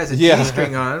show. She has a Yeah.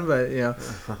 G-string on, but you know.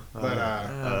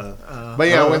 But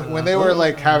yeah, when they were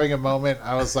like having a moment,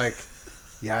 I was like,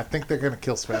 yeah, I think they're gonna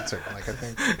kill Spencer. Like I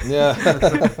think.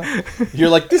 Yeah. You're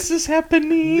like, this is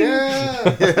happening.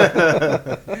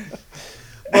 Yeah.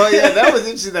 Well, yeah, that was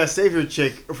interesting. That Savior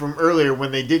chick from earlier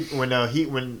when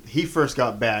he first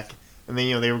got back, and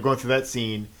then they were going through that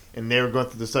scene, and they were going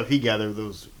through the stuff he gathered,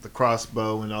 the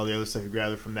crossbow and all the other stuff he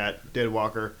gathered from that dead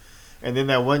walker, and then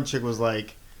that one chick was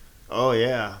like, "Oh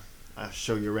yeah, I'll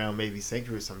show you around maybe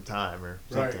Sanctuary sometime or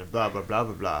something." Right. Blah blah blah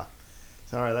blah blah.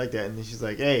 So I like that, and then she's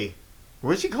like, "Hey,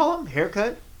 what did she call him?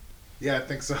 Haircut? Yeah, I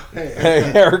think so. Hey, Hey,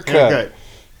 haircut.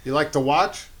 you like to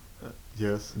watch?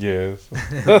 Yes. Yes.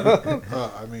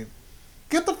 I mean,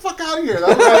 get the fuck out of here.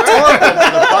 That was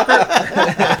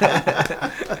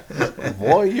rhetorical,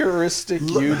 Voyeuristic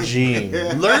Eugene.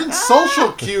 motherfucker. Learn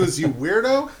social cues, you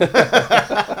weirdo.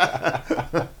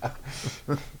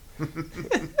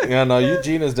 Yeah, no,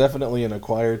 Eugene is definitely an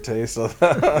acquired taste of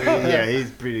that. Yeah, he's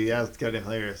pretty. That's kind of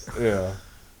hilarious. Yeah.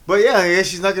 But yeah, I guess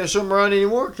she's not gonna show him around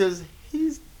anymore because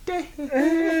he's dead.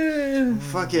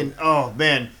 Fucking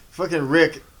fucking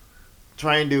Rick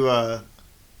trying to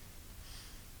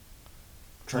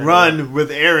run with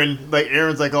Aaron. Like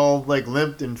Aaron's like all like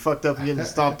limped and fucked up and getting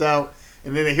stomped out,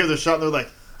 and then they hear the shot and they're like,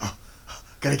 oh,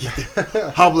 gotta get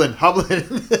there, hobbling.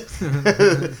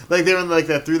 Like they're in like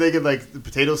that three-legged like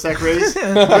potato sack race,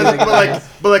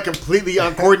 but completely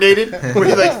uncoordinated.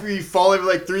 Where you fall every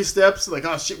like 3 steps. Like,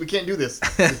 oh shit, we can't do this.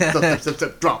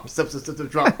 Step, drop. Step,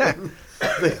 drop. And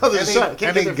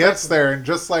he gets there and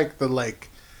just like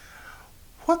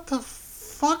what the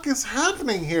fuck is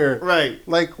happening here? Right.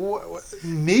 Like,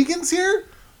 Negan's here?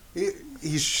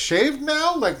 He's shaved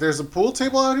now? Like, there's a pool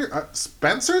table out here?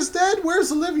 Spencer's dead?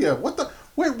 Where's Olivia? What the?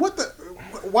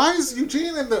 Why is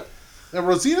Eugene and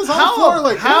Rosita's on the floor?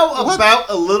 Like, how what? about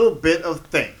a little bit of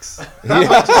thanks? How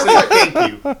about just say thank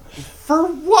you? For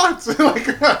what?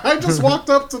 Like, I just walked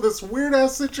up to this weird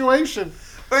ass situation.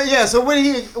 But yeah, so when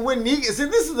Negan, see,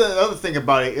 this is the other thing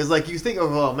about it, is like you think,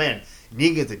 oh man,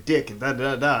 Negan's a dick and da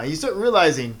da da. And you start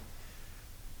realizing,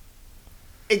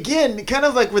 again, kind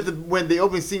of like when the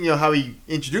opening scene, how he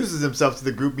introduces himself to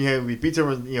the group, he beats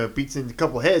everyone, beats in a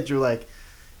couple heads. You're like,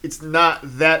 it's not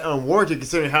that unwarranted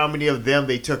considering how many of them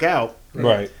they took out.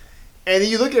 Right. And then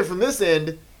you look at it from this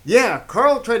end. Yeah,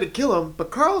 Carl tried to kill him, but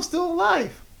Carl's still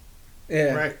alive.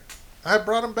 Yeah. Right. I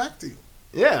brought him back to you.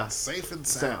 Yeah, Safe and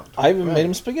sound. I even made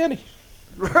him spaghetti.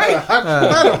 right.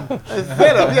 I fed him. I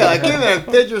fed him. Yeah, I came in and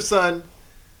fed your son.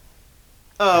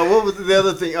 What was the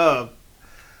other thing?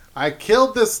 I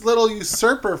killed this little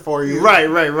usurper for you.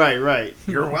 Right.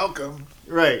 You're welcome.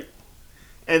 Right.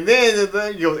 And then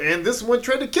and this one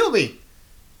tried to kill me.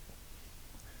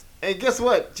 And guess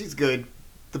what? She's good.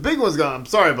 The big one's gone. I'm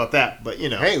sorry about that, but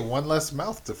Hey, one less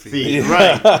mouth to feed. feed.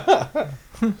 Right.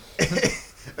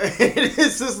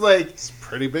 It's just like It's a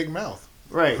pretty big mouth.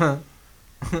 right.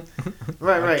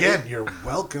 Right. Again, you're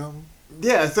welcome.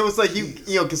 Yeah, so it's like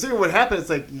considering what happened, it's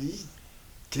like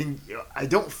I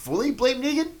don't fully blame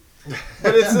Negan,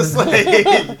 but it's just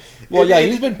like Well, yeah,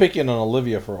 he's been picking on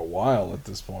Olivia for a while at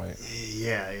this point.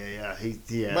 yeah.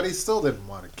 But he still didn't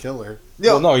want to kill her.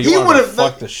 No, he wanted to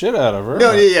fuck the shit out of her.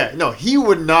 No, he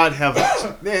would not have.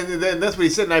 And that's what he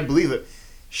said, and I believe it.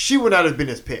 She would not have been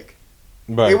his pick.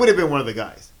 Right. It would have been one of the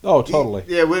guys. Oh, totally.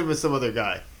 It would have been some other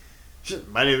guy.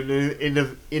 Might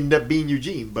have end up being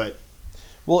Eugene, but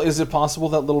Well, is it possible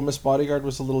that little Miss Bodyguard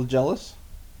was a little jealous?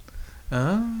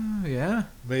 Oh, yeah.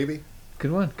 Maybe.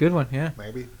 Good one, yeah.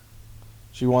 Maybe.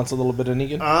 She wants a little bit of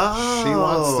Negan? She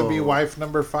wants to be wife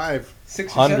number 5.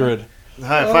 100.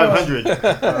 Hi, 500.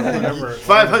 Whatever.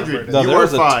 500. No, You there were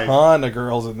was a 5. ton of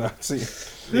girls in that scene.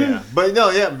 Yeah, but no,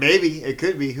 yeah, maybe it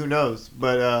could be. Who knows?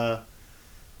 But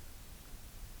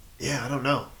yeah, I don't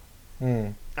know.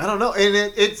 I don't know, and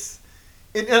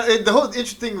the whole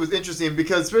thing was interesting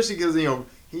because, especially because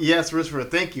he asked Rick for a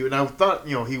thank you, and I thought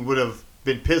he would have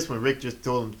been pissed when Rick just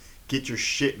told him get your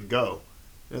shit and go.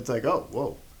 And it's like, oh,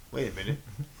 whoa, wait a minute.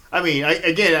 I mean, I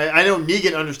know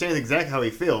Negan understands exactly how he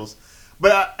feels,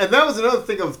 but and that was another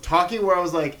thing of talking where I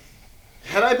was like,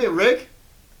 had I been Rick,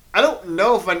 I don't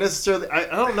know if I necessarily. I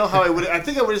don't know how I would. I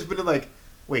think I would have just been like,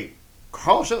 wait,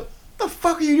 Carl, what the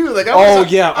fuck are you doing? Like, I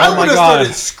would have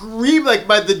started screaming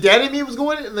like the dad in me was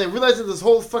going, and then realizing this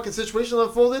whole fucking situation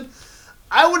unfolded.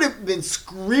 I would have been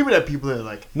screaming at people that are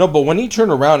like, No, but when he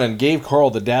turned around and gave Carl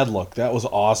the dad look, that was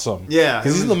awesome. Yeah.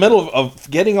 Because he's in the middle of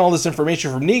getting all this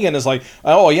information from Negan. Is like,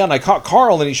 oh, yeah, and I caught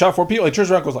Carl, and he shot 4 people. He turns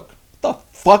around and goes like, what the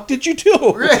fuck did you do?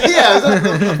 yeah, what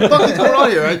the fuck is going on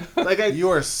here? You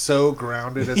are so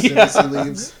grounded as soon as he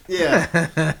leaves. Yeah,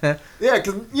 yeah,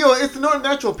 because it's the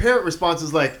natural parent response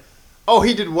is like, oh,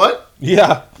 he did what?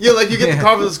 Yeah. Yeah, like you get the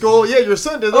car from the school. Yeah, your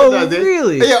son did that. Oh, that day.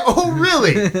 really? Yeah. Oh,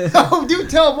 really? Oh, do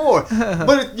tell more.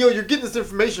 But you're getting this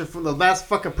information from the last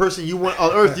fucking person you want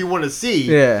on Earth you want to see.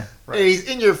 Yeah. And he's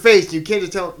in your face. You can't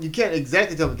just tell. You can't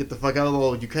exactly tell him to get the fuck out.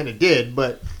 Although you kind of did,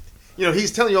 but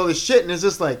he's telling you all this shit, and it's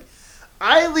just like,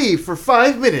 I leave for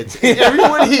 5 minutes, and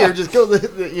everyone here just goes.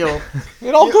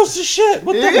 It all goes to shit.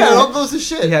 What the Yeah, it hell? all goes to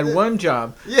shit. He had one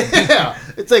job. Yeah,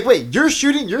 it's like, wait, you're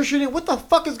shooting. What the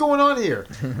fuck is going on here?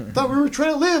 Thought we were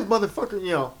trying to live, motherfucker.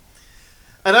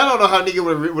 And I don't know how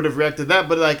Negan would have reacted to that,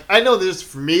 but like, I know this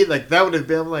for me, like that would have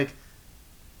been like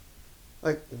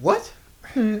what?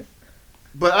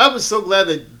 But I was so glad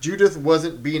that Judith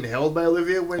wasn't being held by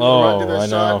Olivia when Ron did that I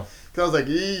shot. know. Because I was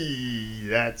like,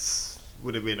 that's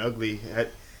would have been ugly had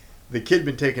the kid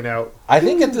been taken out. I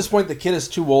think at this point the kid is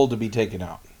too old to be taken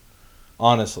out.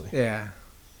 Honestly. Yeah.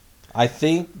 I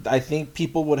think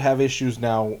people would have issues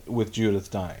now with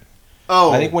Judith dying.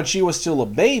 Oh, I think when she was still a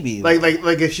baby. like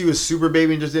if she was super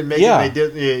baby and just didn't make Yeah. it, they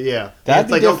did. Yeah. That'd It's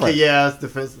be like different. okay, yeah, it's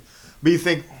defensive. But you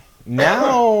think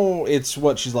now it's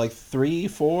what, she's like 3,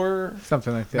 4?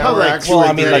 Something like that. No, probably we're like actually- Well, 2 or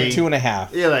I mean 3. like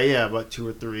 2.5. Yeah, about 2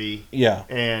 or 3. Yeah.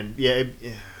 And yeah.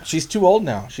 She's too old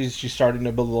now. She's starting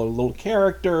to build a little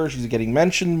character. She's getting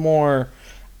mentioned more.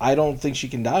 I don't think she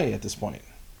can die at this point.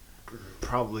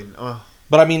 Probably.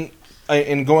 But I mean,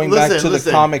 in going back to Listen.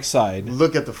 the comic side,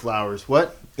 Look at the flowers.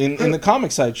 What? in the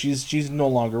comic side, she's no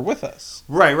longer with us.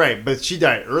 Right. But she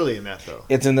died early in that though.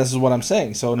 And this is what I'm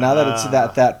saying. So now that it's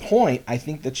at that point, I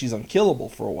think that she's unkillable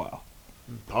for a while.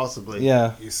 Possibly.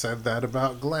 Yeah. You said that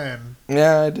about Glenn.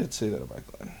 Yeah, I did say that about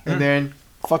Glenn. And then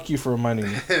Fuck you for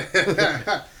reminding me.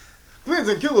 Glenn's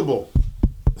unkillable.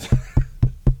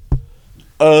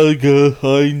 I'll go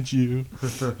behind you.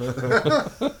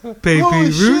 Baby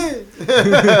Holy Ruth.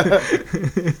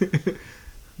 shit!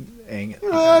 Dang it.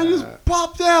 I just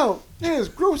popped out. It was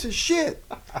gross as shit.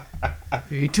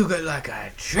 He took it like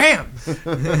a champ.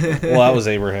 Well, that was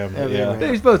Abraham. Yeah, Yeah.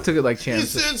 They both took it like You champs.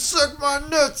 said suck my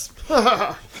nuts. Look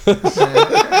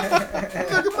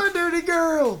at my dirty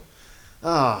girl.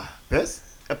 Best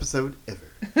episode ever.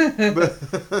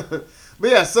 But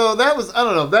yeah, so that was, I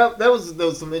don't know, that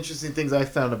was some interesting things I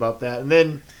found about that. And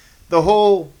then the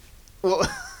whole, well,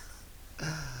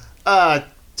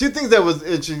 two things that was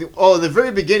interesting. Oh, in the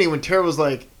very beginning when Tara was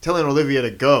like telling Olivia to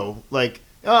go, like,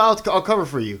 oh, I'll cover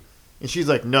for you. And she's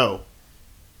like, no.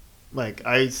 Like,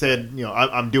 I said,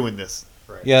 I'm doing this.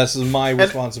 Yeah, this is my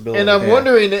responsibility. And I'm Yeah.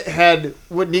 wondering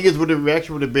what Negan's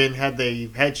reaction would have been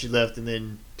had she left and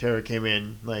then Tara came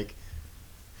in. Like,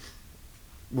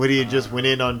 would he have just went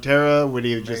in on Tara? Would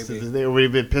he have just maybe. sit there? Would he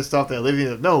have been pissed off that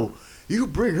Olivia? No, you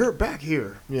bring her back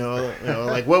here.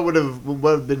 Like what would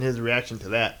have been his reaction to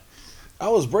that? I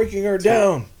was breaking her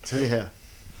down. Yeah.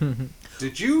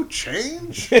 Did you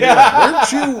change?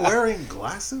 Weren't you wearing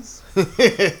glasses?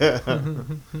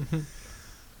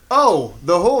 Oh,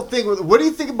 the whole thing. What do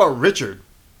you think about Richard?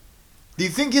 Do you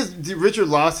think did Richard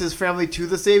lost his family to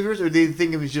the Saviors, or do you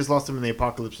think he just lost them in the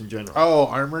apocalypse in general? Oh,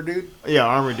 armor dude? Yeah,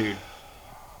 armor dude.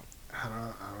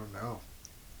 I don't know.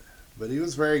 But he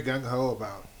was very gung ho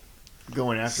about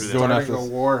Going after them. Going starting after a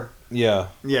war. Yeah.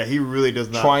 Yeah, he really does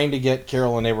not. Trying to get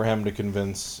Carol and Abraham to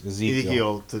convince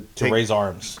Ezekiel to raise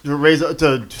arms.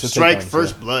 to strike arms,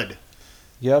 first yeah. blood.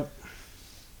 Yep.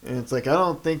 And it's like, I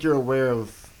don't think you're aware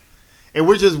of, and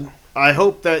which is, I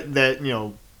hope that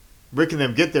Rick and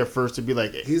them get there first to be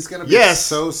like, He's gonna be yes,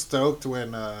 so stoked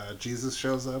when Jesus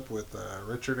shows up with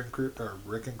Richard and Crew or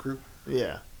Rick and Crew.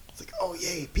 yeah. It's like, oh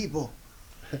yay, people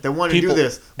that want to do People-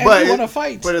 this, and but who wanna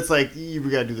fight. But it's like you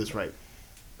gotta do this right.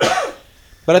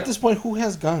 But at this point, who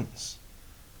has guns?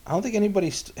 I don't think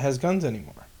anybody has guns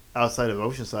anymore. Outside of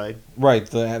Oceanside, Right,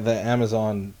 the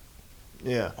Amazon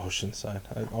yeah, Oceanside.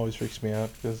 It always freaks me out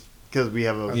because we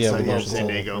have a Yeah, side we here in have San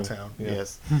a Diego. local town. Yeah.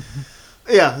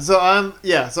 Yes, so I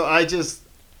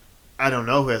don't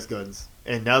know who has guns,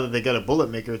 and now that they got a bullet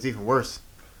maker, it's even worse.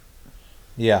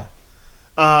 Yeah.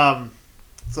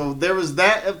 So there was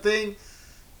that thing.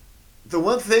 The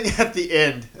one thing at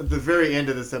the very end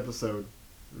of this episode,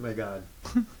 my God,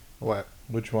 What?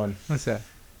 Which one? What's that?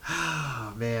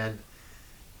 oh man,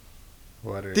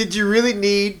 What? did you really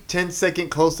need 10-second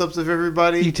close-ups of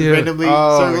everybody You do. randomly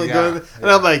Oh, circling? yeah, And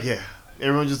yeah. I'm like, yeah,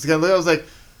 everyone just kind of. I was like,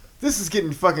 this is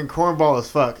getting fucking cornball as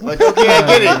fuck. Like, okay,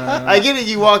 I get it.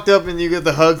 You walked up and you get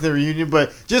the hugs and the reunion,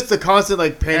 but just the constant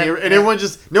like pain, and everyone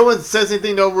just no one says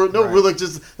anything, no Right. really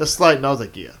just a slight, and I was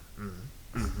like, yeah.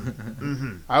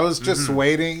 I was just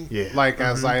waiting, Yeah. like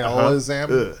as I always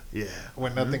am, Yeah.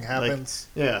 when nothing happens,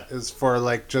 Yeah. is for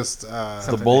like just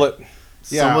The bullet.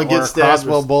 Someone or gets a stabbed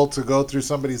crossbow or bolt to go through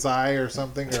somebody's eye or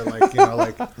something, or like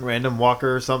like random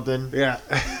walker or something. yeah,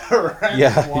 Random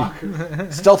Yeah. walker.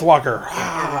 Stealth walker.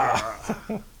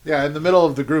 Yeah, in the middle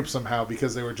of the group somehow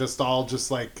because they were just all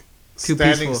just like Too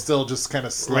standing peaceful. still, just kind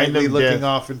of slightly Random looking death.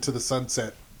 off into the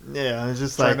sunset, Yeah, it's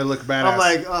just trying like to look badass. I'm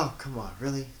like, oh come on,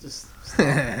 really? Just stop.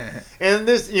 And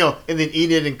this, and then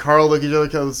Enid and Carl look at each other,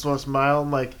 kind of smile.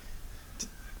 I'm like,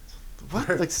 what?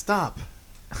 Like, stop.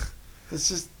 It's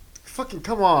just fucking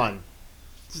come on.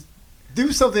 Just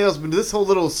do something else. But this whole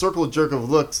little circle jerk of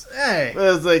looks, Hey. it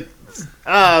was like,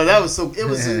 that was so.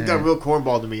 It got real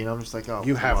cornball to me, and I'm just like, oh,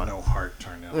 you come have on. no heart,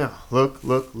 Tarnell. Yeah, look.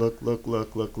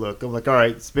 I'm like, all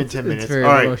right, it's been 10 minutes. It's very,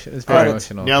 all right, it's all very right,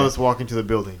 emotional. now let's walk into the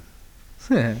building.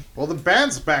 Well, the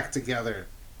band's back together.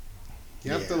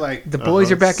 You have to like The boys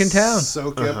Uh-huh. are back in town.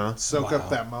 soak Uh-huh. up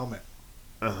that moment.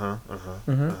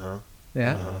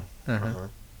 Yeah.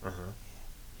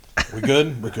 We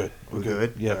good? We're good. We're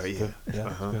good? Yeah. All right, Good. Yeah.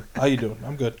 Uh-huh. Good. How you doing?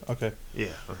 I'm good. Okay. Yeah.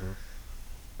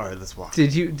 All right, let's walk.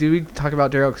 Did we talk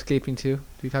about Daryl escaping too?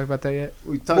 Did we talk about that yet?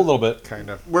 We A talked. little bit. Kind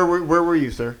of. Where were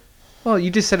you, sir? Well,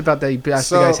 you just said about that you bashed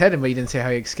So- the guy's head in, but you didn't say how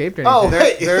he escaped or Oh,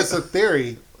 anything. hey. There's a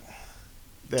theory.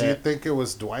 Do you That think it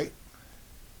was Dwight?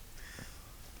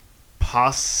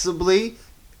 possibly.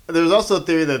 There's also a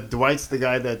theory that Dwight's the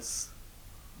guy that's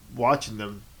watching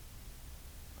them.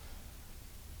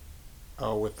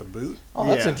 Oh, with the boot? Oh,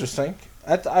 that's Yeah. interesting.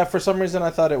 For some reason, I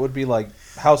thought it would be like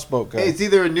houseboat guy. It's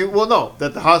either a new. Well, no,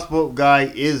 that the hospital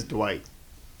guy is Dwight.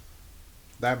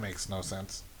 That makes no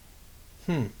sense.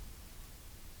 What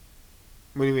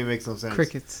do you mean it makes no sense?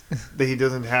 Crickets. That he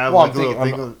doesn't have Well, like a I'm little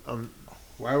thinking- thing.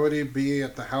 Why would he be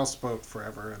at the houseboat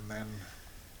forever and then?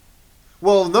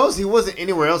 Well, notice he wasn't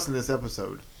anywhere else in this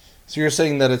episode. So you're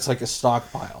saying that it's like a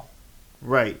stockpile?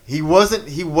 Right. He wasn't at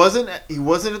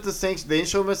the sanctuary. They didn't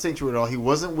show him at sanctuary at all. He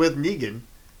wasn't with Negan.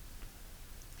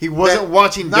 He wasn't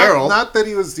watching Daryl. Not that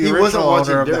he was the He wasn't original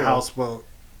watching owner of the Daryl. houseboat.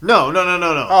 No.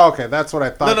 Oh, okay, that's what I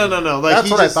thought. No. Like, that's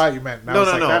he what just- I thought you meant. And I No, was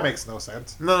no, like, no. that makes no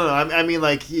sense. No. I mean,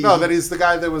 like he. No, that he's the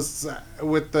guy that was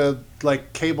with the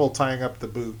like cable tying up the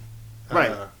boot.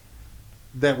 Right.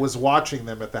 That was watching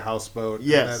them at the houseboat.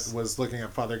 Yes. And that was looking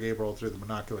at Father Gabriel through the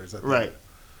binoculars. At the- Right.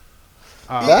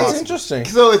 That's possibly. interesting.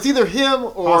 So it's either him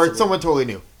or Possibly. it's someone totally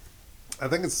new. I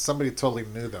think it's somebody totally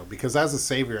new though, because as a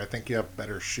savior, I think you have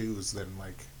better shoes than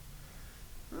like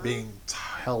being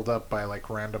held up by like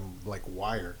random like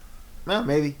wire. No,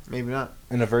 maybe not.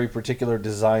 And a very particular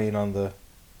design on the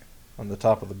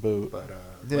top of the boot. But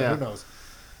Yeah. who knows?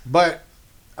 But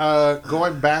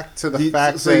going back to the Do you-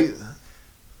 fact so that you-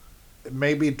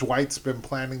 maybe Dwight's been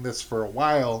planning this for a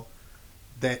while,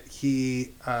 that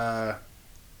he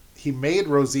made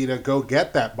Rosita go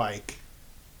get that bike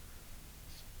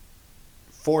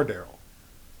for Daryl.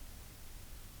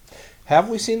 Have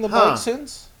we seen the Huh. bike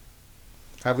since?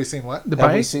 Have we seen what? The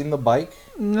Have we bike? seen the bike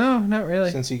No, not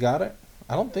really. since he got it?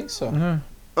 I don't think so. Uh-huh.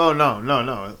 Oh no.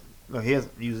 No, he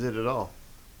hasn't used it at all.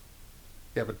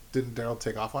 Yeah, but didn't Daryl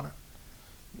take off on it?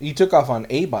 He took off on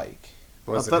a bike.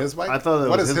 Was I thought- it his bike? I thought it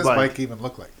what was does his his bike. bike even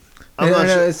look like? I'm No, not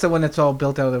no, sure. it's the one that's all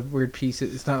built out of weird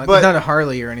pieces. It's not like But- it's not a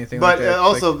Harley or anything like But that.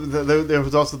 also, there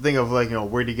was also the thing of like,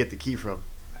 where do you get the key from?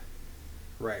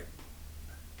 Right.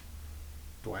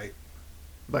 Dwight.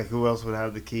 Like, who else would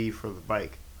have the key for the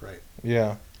bike? Right.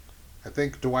 Yeah. I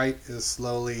think Dwight is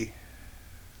slowly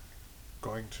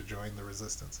going to join the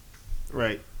resistance.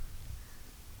 Right.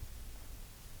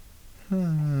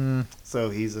 Hmm. So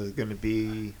he's going to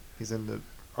be. He's in the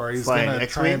Or he's flying going to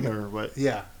try X-wing and... or what?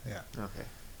 Yeah. Okay.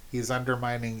 He's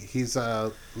undermining... He's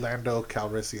Lando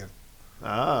Calrissian.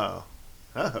 Oh.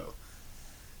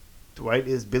 Dwight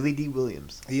is Billy D.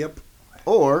 Williams Yep.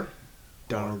 or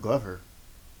Donald Glover.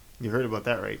 You heard about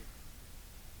that, right?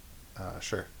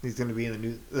 Sure. He's going to be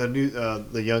in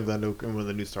the young Lando in one of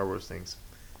the new Star Wars things.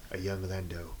 A young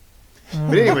Lando.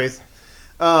 But anyways,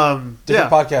 Different yeah.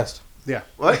 podcast. Yeah.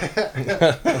 What?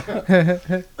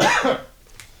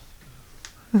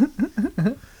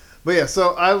 But yeah,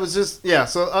 so I was just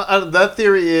So that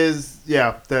theory is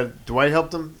that Dwight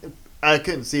helped him. I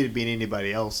couldn't see it being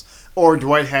anybody else, or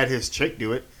Dwight had his chick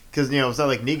do it because it's not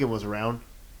like Negan was around.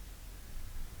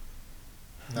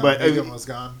 No, But, Negan was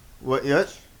gone. What? Yeah,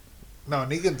 No,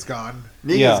 Negan's gone.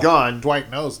 Negan's Yeah. gone.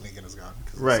 Dwight knows Negan is gone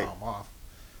because Right. he saw him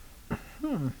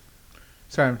off.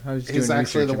 Sorry, I was just He's doing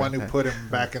actually research the one about who that. put him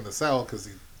back in the cell because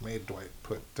he made Dwight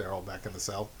put Daryl back in the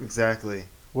cell. Exactly.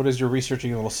 What is your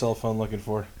researching little cell phone looking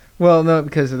for? Well, no,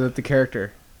 because of the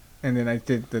character, and then I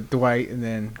did the Dwight, and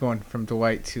then going from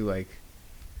Dwight to like,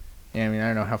 yeah, I mean, I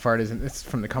don't know how far it is. It's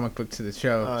from the comic book to the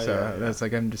show, Oh, so yeah. that's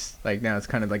like I'm just like now it's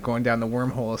kind of like going down the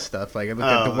wormhole of stuff. Like I look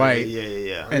Oh, at Dwight,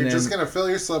 yeah. And you're just then- gonna fill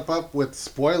yourself up with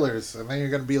spoilers, and then you're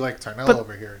gonna be like Tarnell But-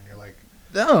 over here, and you're like,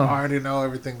 oh, I already know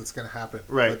everything that's gonna happen.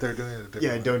 Right. But they're doing it a different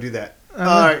Yeah, way. don't do that. I'm All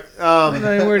not- right. I'm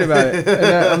not even worried about it.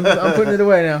 I'm putting it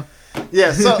away now.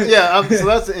 Yeah. So so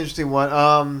that's an interesting one.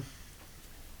 I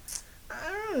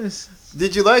don't know,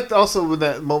 Did you like also when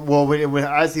that when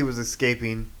Ozzy was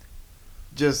escaping,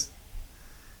 just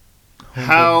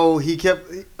how he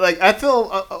kept like I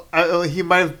feel he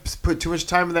might have put too much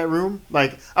time in that room.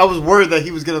 Like I was worried that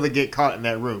he was gonna like, get caught in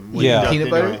that room. when he Yeah. ducked Peanut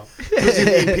into butter? it. 'Cause he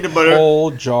ate peanut butter.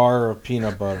 Whole jar of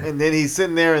peanut butter. And then he's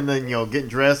sitting there and then, getting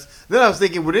dressed. Then I was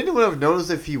thinking, would anyone have noticed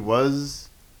if he was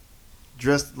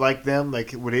dressed like them?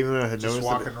 Like, would anyone have Just noticed?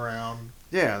 walking around.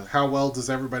 Yeah. How well does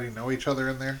everybody know each other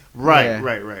in there? Right, Yeah.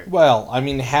 right. Well, I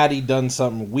mean, had he done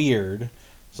something weird,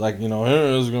 it's like, hey,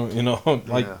 it was going,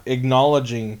 like Yeah.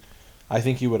 acknowledging, I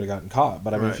think he would have gotten caught.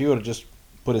 But I mean, Right. if he would have just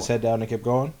put his head down and kept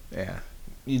going, Yeah.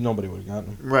 nobody would have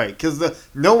gotten him. Right, because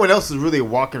no one else is really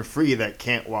walking free that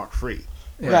can't walk free.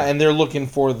 Yeah. And they're looking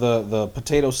for the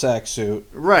potato sack suit,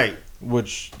 Right.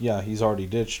 which, he's already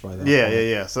ditched by that Yeah, point.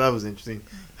 yeah. So that was interesting.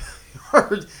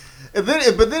 But then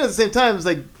at the same time, it's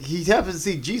like he happens to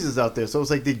see Jesus out there. So it's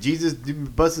like, did Jesus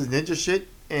bust his ninja shit?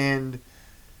 And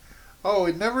Oh,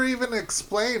 it never even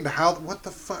explained how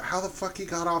the fuck he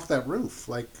got off that roof.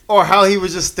 Like, or how he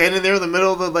was just standing there in the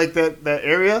middle of that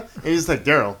area, and he's just like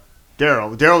Daryl. He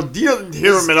doesn't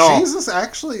hear is him at all. Jesus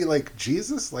actually like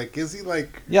Jesus? Like, is he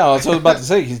like? Yeah, that's what I was about to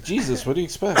say. He's Jesus. What do you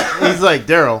expect? He's like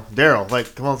Daryl,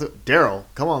 like come on, Daryl,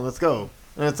 come on, let's go.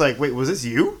 And it's like, wait, was this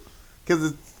you?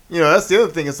 Because that's the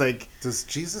other thing. It's like, Does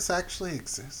Jesus actually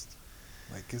exist?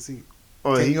 Like, is he?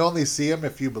 oh, Can he, you only see him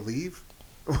if you believe?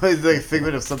 he's like a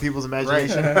figment of some people's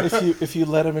imagination. if you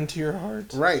let him into your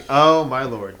heart. Right. Oh my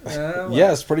lord!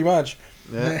 Yes, pretty much.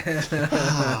 Yeah.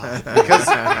 Because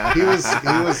he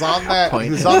was on that Point. he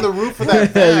was on the roof of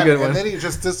that That was a van, good one. and then he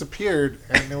just disappeared,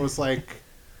 and it was like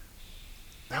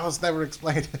that was never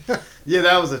explained. Yeah,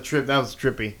 that was a trip. That was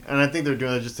trippy, and I think they're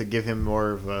doing it just to give him more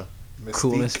of a Mystique.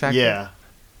 Coolness factor. yeah,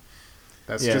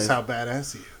 That's Yeah. just how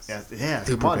badass he is. yeah.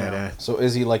 Super Come on now. badass. So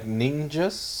is he like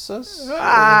ninjas?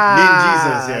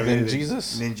 Ninjesus,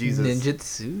 Ninjesus? Ninjesus.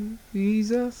 Ninjutsu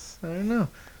Jesus? I don't know.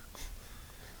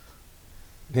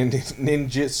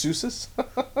 Ninjitsusus?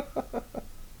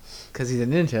 Because he's a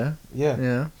ninja. Yeah.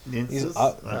 Yeah. Ninjesus.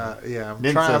 Yeah, I'm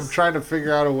Ninjas. trying to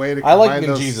figure out a way to I like combine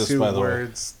those ninjesus, two by the way.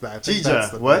 words. I think that's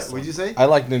Jija. the What? best What'd you one. say? I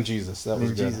like Ninjesus. That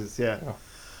was good. Ninjesus. Yeah.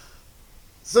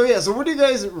 Yeah. So where do you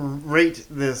guys rate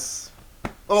this?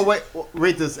 Oh wait,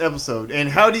 rate this episode, and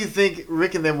how do you think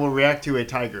Rick and them will react to a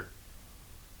tiger?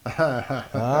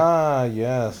 Ah,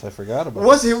 yes. I forgot about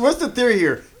What's the theory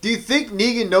here? Do you think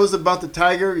Negan knows about the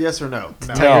tiger? Yes or no?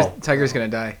 No. Tiger's gonna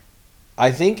die.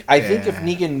 I think if Yeah.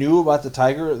 Negan knew about the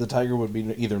tiger would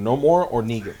be either no more or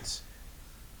Negan's.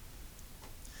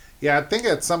 Yeah, I think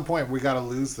at some point we got to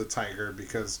lose the tiger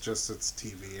because just it's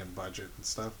TV and budget and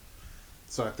stuff.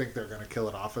 So I think they're gonna kill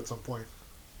it off at some point.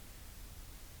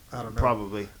 I don't know.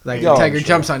 Probably. Like Yeah, the tiger sure.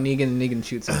 jumps on Negan and Negan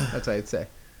shoots him. That's what I'd say.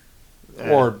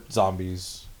 Or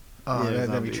zombies. Oh, Yeah,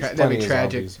 that'd be zombies. that'd Plenty be of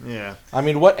tragic. zombies. Yeah. I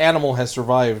mean, what animal has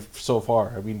survived so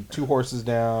far? I mean, 2 horses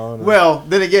down. Well,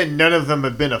 then again, none of them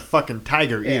have been a fucking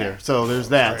tiger Yeah. either. So there's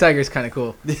that. Tiger's kind of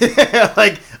cool.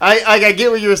 Like I get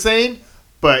what you were saying,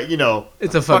 but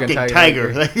It's a fucking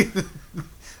tiger. tiger. Like,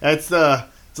 that's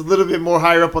it's a little bit more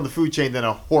higher up on the food chain than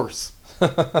a horse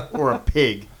or a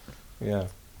pig Yeah.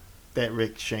 that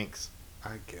Rick shanks.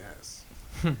 I guess.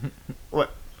 What?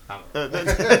 I don't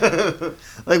know.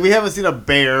 Like we haven't seen a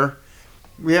bear.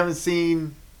 We haven't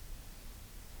seen.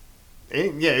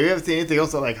 We haven't seen anything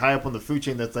else that like high up on the food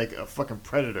chain that's like a fucking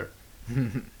predator.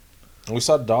 We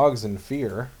saw dogs in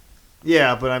Fear.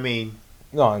 Yeah, but I mean,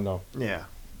 No, I know. yeah,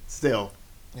 still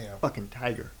Yeah. fucking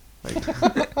tiger. Like,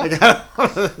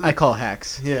 I call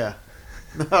hacks. yeah.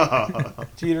 No.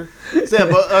 Cheater. Yeah,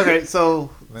 but okay, so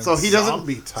Then he doesn't.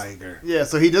 zombie tiger. Yeah,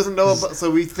 so he doesn't know about.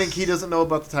 So we think he doesn't know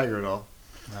about the tiger at all.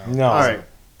 No. All right.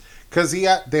 Because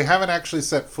they haven't actually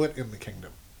set foot in the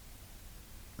kingdom.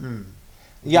 Hmm.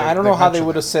 Yeah, They- I don't they know how they mentioned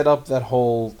would have that. set up that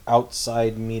whole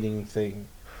outside meeting thing.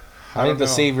 I think don't the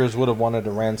know. saviors would have wanted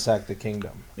to ransack the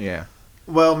kingdom. Yeah.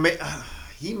 Well,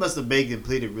 he must have begged and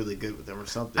pleaded really good with them or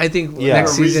something. I think Yeah.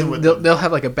 next Or reason season with they'll, them. they'll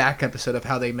have like a back episode of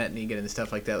how they met Negan and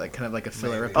stuff like that, like kind of like a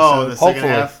filler Maybe. episode. Oh, the second Hopefully.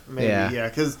 half, maybe, Yeah. yeah,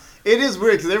 because it is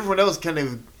weird because everyone else kind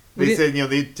of They said,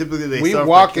 they typically We start by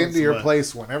walk killing into your somebody.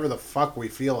 place whenever the fuck we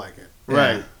feel like it.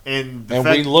 Right. And the And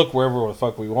fact, we look wherever the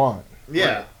fuck we want.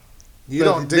 yeah. You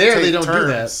But don't there dictate they don't do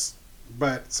terms,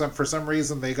 but for some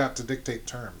reason they got to dictate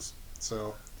terms.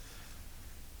 So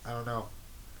I don't know.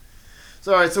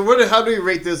 So all right, so how do you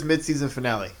rate this mid-season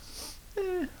finale?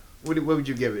 What would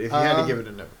you give it if you had to give it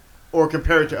a number, or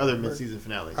compare it to other mid-season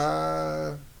finales?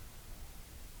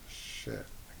 Shit,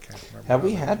 I can't remember. Have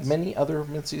we other had ones. many other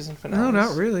mid-season finales? No,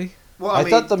 not really. Well, I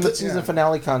mean, thought the mid-season yeah.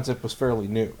 finale concept was fairly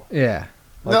new. Yeah.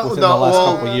 Like within the last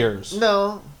couple of years.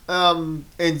 No,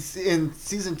 in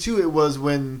season 2 it was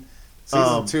when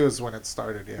Season 2 is when it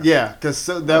started. Yeah. yeah, because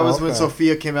that Oh, was when okay.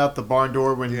 Sophia came out the barn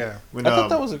door when Yeah. when I thought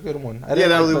that was a good one. I yeah, didn't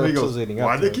that like was the when he episodes goes, leading up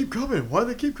why to they it. keep coming? Why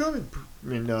they keep coming? I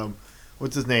mean,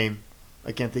 what's his name?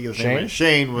 I can't think of his Shane? name.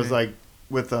 Shane was Yeah. like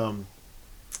with God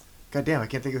damn, I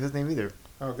can't think of his name either.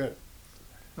 Oh, good.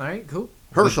 All right, cool.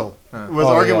 Herschel Oh. was Oh,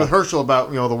 arguing yeah. with Herschel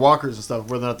about the walkers and stuff,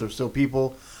 whether or not they're still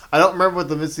people. I don't remember what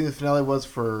the mid-season finale was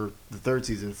for the 3rd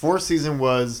season. 4th season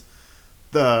was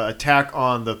the attack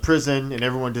on the prison and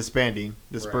everyone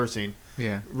dispersing.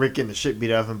 Yeah. Rick getting the shit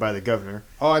beat out of him by the governor.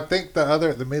 Oh, I think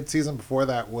the mid-season before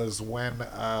that was when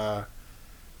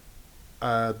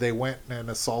they went and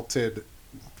assaulted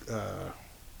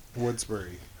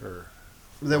Woodsbury. Or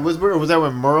Was that Wisbury, or was that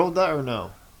when Merle died, or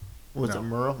no? Was No. it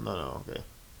Merle? No, okay.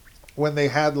 when they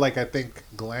had, like, I think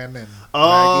Glenn and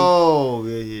Oh,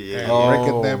 Maggie yeah. and Oh, Rick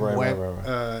and them right, went right.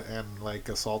 and, like,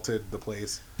 assaulted the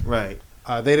place. Right.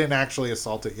 They didn't actually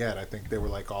assault it yet. I think they were,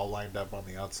 like, all lined up on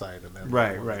the outside. And then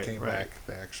when they came back,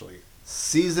 they actually...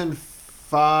 Season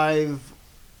 5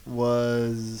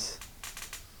 was...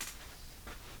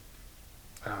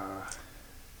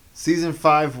 Season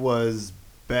 5 was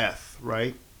Beth,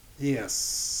 right?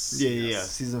 Yes. Yeah.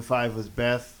 Season 5 was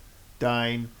Beth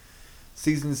dying.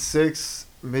 Season 6,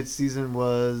 mid-season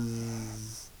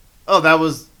was... Oh, that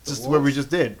was just what we Wolves? just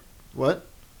did. What?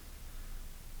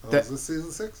 Oh, That- is this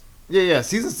season 6? Yeah.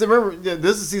 Remember,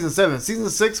 this is season 7. Season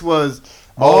 6 was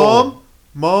Oh.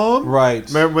 Mom. Right.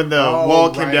 Remember when the Oh, wall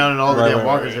came right. down and all the Right, damn right,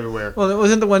 walkers right. everywhere? Well, it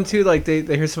wasn't the one too. Like they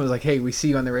hear someone was like, "Hey, we see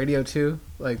you on the radio too."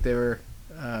 Like they were,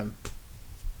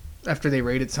 after they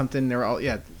raided something, they were all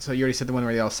So you already said the one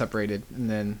where they all separated, and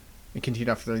then it continued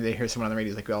after they hear someone on the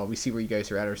radio like, "Oh, we see where you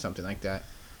guys are at," or something like that.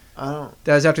 I don't.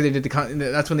 That was after they did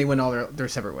that's when they went all their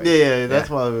separate ways. Yeah, that's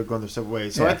why they were going their separate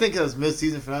ways. So Yeah. I think as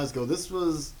mid-season finales go, this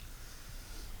was.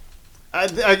 I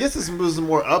guess this was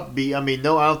more upbeat. I mean,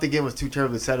 no, I don't think it was too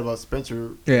terribly sad about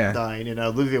Spencer Yeah. dying, and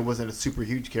Olivia wasn't a super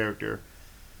huge character.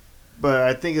 But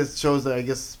I think it shows that I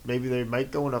guess maybe they might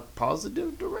go in a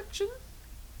positive direction.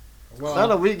 Well, I don't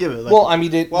know. What do you give it? Like, Well, I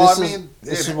mean, this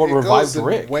this is what revived goes in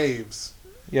Rick. waves.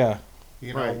 Yeah.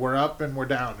 You know, Right. we're up and we're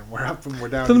down, and we're up and we're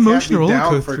down. It's an You can't emotional be roller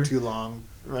down for coaster. too long.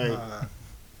 right.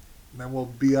 Then we'll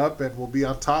be up and we'll be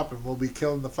on top and we'll be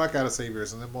killing the fuck out of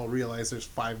saviors, and then we'll realize there's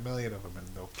 5 million of them and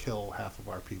they'll kill half of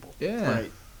our people. Yeah.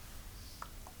 Right.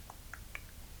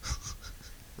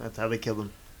 That's how they killed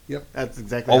him. Yep. That's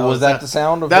exactly. Oh, how was it that sound- the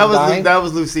sound of That them was dying? that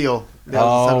was Lucille. That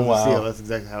was the sound of Oh, wow. Lucille. That's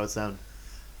exactly how it sounded.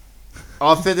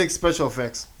 Authentic special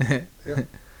effects.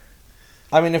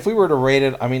 I mean, if we were to rate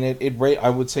it, I mean, I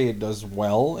would say it does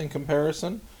well in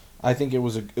comparison. I think it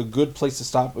was a good place to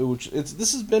stop.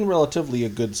 This has been relatively a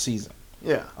good season.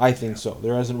 Yeah. I think so.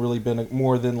 There hasn't really been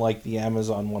more than like the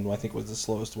Amazon one. I think was the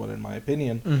slowest one in my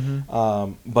opinion.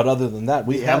 Mm-hmm. But other than that,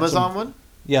 we The Amazon one.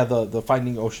 Yeah, the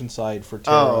Finding Oceanside for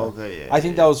Terra. Oh, okay. Yeah. I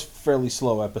think that was a fairly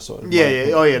slow episode. in my Yeah.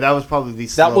 opinion. Oh, yeah. That was probably the.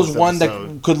 That was slowest one episode.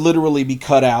 that could literally be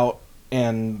cut out,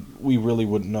 and we really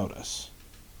wouldn't notice.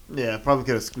 Yeah, probably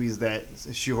could have squeezed that,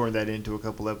 shoehorned that into a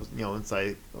couple episodes,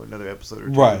 inside another episode or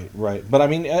two. Right. But I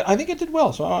mean, I think it did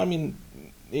well. So I mean,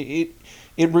 it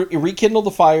rekindled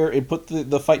the fire. It put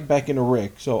the fight back into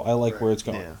Rick. So I like Right. where it's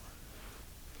going. Yeah.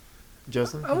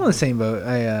 Justin. I'm on the same boat.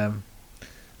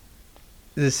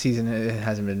 This season it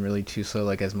hasn't been really too slow,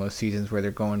 like as most seasons where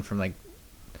they're going from like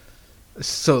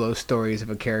solo stories of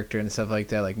a character and stuff like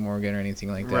that, like Morgan or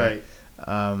anything like that.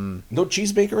 Right. No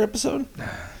cheesebaker episode.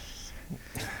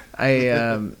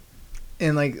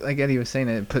 And like Eddie was saying,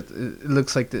 it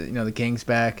looks like the gang's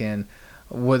back, and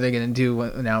what are they gonna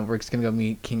do now? Rick's gonna go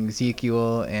meet King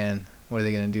Ezekiel, and what are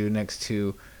they gonna do next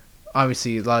to?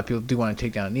 Obviously, a lot of people do want to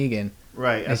take down Negan.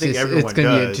 Right. I It's think just, everyone it's gonna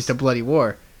does. be just a bloody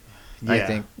war. I Yeah.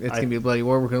 think it's gonna be a bloody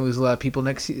war. We're gonna lose a lot of people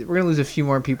next season. We're gonna lose a few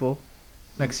more people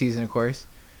next season, of course.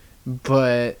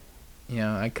 But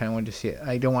I kind of want to see it.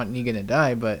 I don't want Negan to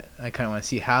die, but I kind of want to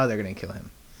see how they're gonna kill him.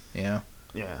 Yeah.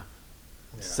 Yeah,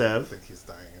 I Sev? don't think he's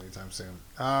dying anytime soon.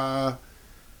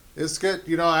 It's good.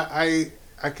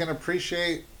 I can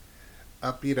appreciate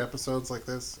upbeat episodes like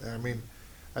this. I mean,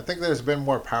 I think there's been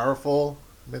more powerful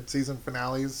mid-season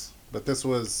finales, but this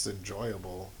was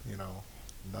enjoyable,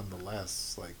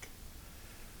 nonetheless. Like,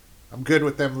 I'm good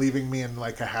with them leaving me in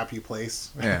like a happy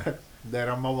place. Yeah. That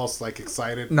I'm almost like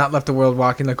excited. Not left the world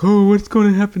walking like, oh, what's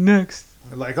going to happen next?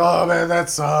 Like, oh man, that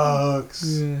sucks.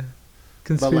 Yeah.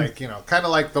 But like, kind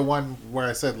of like the one where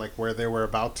I said like where they were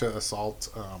about to assault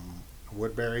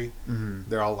Woodbury. Mm-hmm.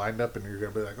 They're all lined up, and you're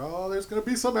gonna be like, oh, there's gonna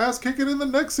be some ass kicking in the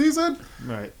next season.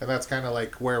 Right. And that's kind of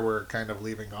like where we're kind of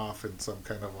leaving off in some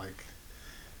kind of like.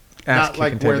 Ass Not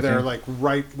like kicking where type of they're thing. like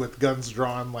right with guns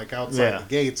drawn like outside Yeah. the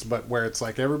gates, but where it's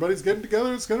like everybody's getting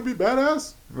together. It's gonna be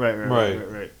badass.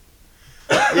 Right.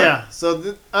 Yeah.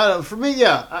 So I don't know. For me,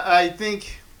 yeah, I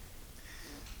think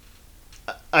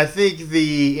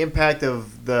the impact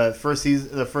of the first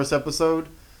season, the first episode,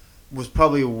 was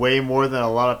probably way more than a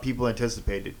lot of people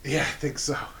anticipated. Yeah, I think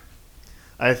so.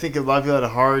 I think a lot of people had a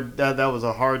hard that was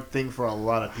a hard thing for a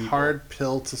lot of people. Hard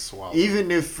pill to swallow. Even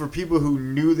if for people who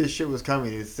knew this shit was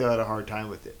coming, they still had a hard time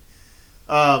with it.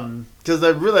 Because I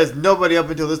realized nobody up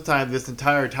until this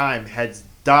entire time, had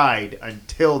died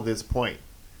until this point.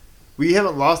 We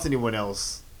haven't lost anyone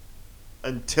else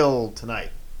until tonight.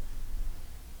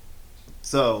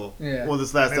 So, Yeah. well,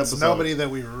 this last And it's episode. nobody that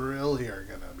we really are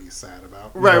gonna be sad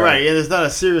about. Right. And it's not a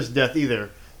serious death either.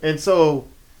 And so,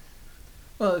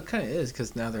 Well, it kind of is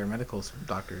because now their medical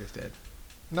doctor is dead.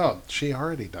 No, she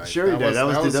already died. She already died. That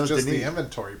was just Denise. the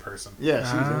inventory person. yeah,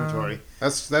 she was Ah. inventory.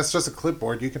 That's just a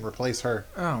clipboard. You can replace her.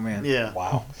 Oh man. Yeah.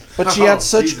 Wow. But she had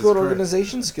such Jesus good Christ.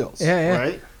 organization skills. Yeah.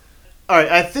 Right?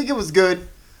 Alright, I think it was good.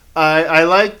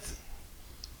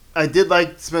 I did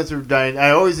like Spencer dying. I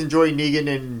always enjoy Negan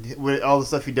and with all the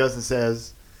stuff he does and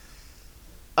says.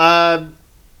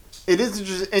 It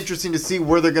is interesting to see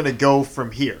where they're going to go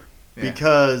from here. Yeah.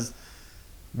 Because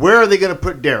where are they going to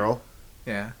put Daryl?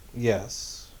 Yeah.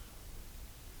 Yes.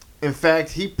 In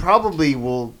fact, he'll probably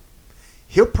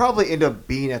end up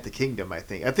being at the Kingdom, I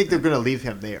think. I think they're going to leave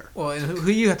him there. Well, and who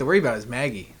you have to worry about is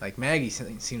Maggie. Like Maggie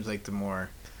seems like the more.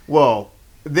 Well,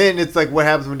 then it's like what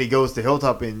happens when he goes to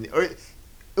Hilltop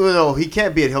no, he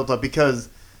can't be at Hilltop because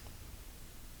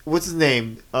what's his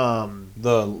name?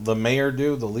 The mayor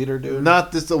dude, the leader dude.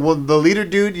 Not this. Well, the leader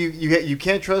dude. You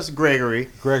can't trust Gregory.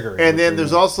 Gregory. And then okay,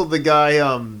 there's yeah. also the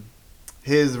guy,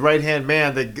 his right hand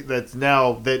man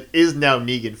that is now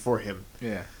Negan for him.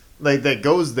 Yeah. Like that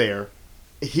goes there.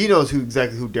 He knows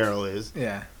exactly who Daryl is.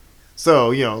 Yeah.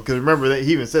 So because remember that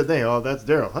he even said, "Hey, oh, that's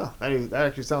Daryl." Huh? That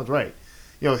actually sounds right.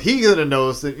 He's gonna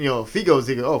notice that. If he goes,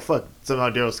 oh fuck, somehow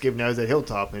Daryl escaped. Now he's at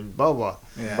Hilltop and blah blah.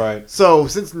 Yeah. Right. So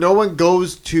since no one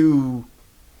goes to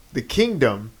the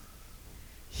Kingdom,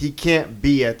 he can't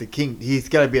be at the king. He's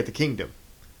got to be at the Kingdom.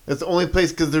 That's the only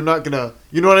place because they're not gonna.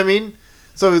 You know what I mean?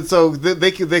 So they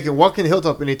can walk in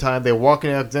Hilltop anytime. They walk in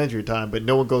Alexandria time, but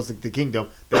no one goes to the Kingdom.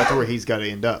 That's where he's got to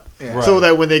end up. Yeah. Right. So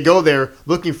that when they go there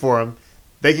looking for him,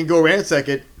 they can go ransack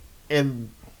it, and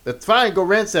that's fine. Go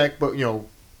ransack, but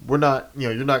we're not.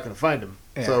 You're not gonna find him.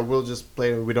 Yeah. So we'll just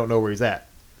play. We don't know where he's at.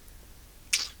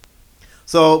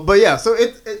 So, but yeah, so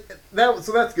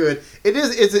that's good.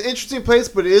 It's an interesting place,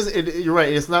 but you're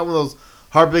right. It's not one of those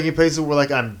heartbreaking places where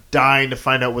like I'm dying to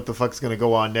find out what the fuck's gonna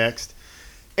go on next.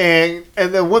 And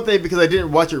then one thing, because I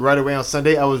didn't watch it right away on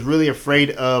Sunday, I was really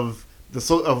afraid of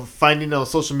of finding on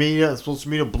social media and social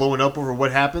media blowing up over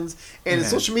what happens. And Yeah.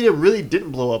 social media really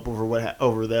didn't blow up over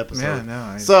over the episode.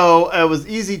 Yeah, no, So it was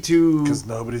easy to. Because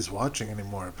nobody's watching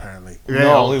anymore, apparently. Yeah.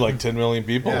 No, only like 10 million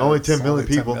people. Yeah. Only 10 it's million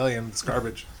people. 10 million. It's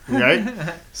garbage. Right?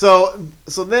 So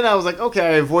then I was like, okay,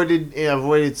 I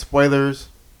avoided spoilers,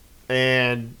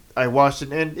 and I watched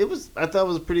it, and I thought it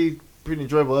was a pretty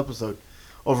enjoyable episode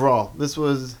overall. This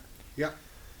was. Yeah.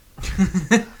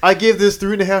 I gave this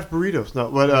 3.5 burritos. No,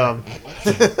 but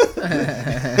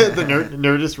the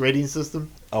Nerdist rating system.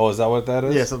 Oh, is that what that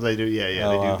is? Yeah, something they do. Yeah,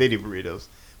 Oh, wow. they do burritos,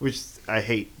 which I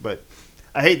hate, but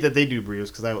I hate that they do burritos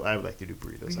because I would like to do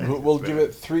burritos. I think We'll that's give better.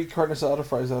 it 3 carne asada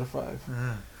fries out of 5.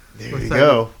 There you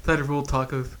go. Side of rolled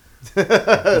tacos.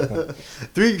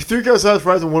 three carousel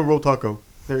fries and 1 rolled taco.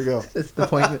 There you go. That's the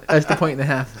point. That's the point and a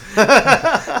half.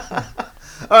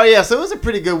 Oh yeah, so it was a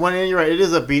pretty good one, and you're right. It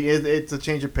is a beat. It's a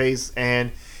change of pace,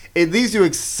 and it leaves you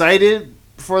excited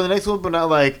for the next one, but not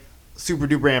like super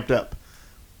duper amped up.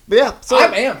 But yeah, so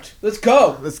I'm amped. Let's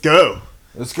go. let's go.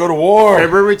 Let's go to war.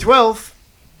 February 12th,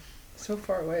 So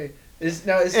far away. Is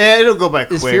and it'll go by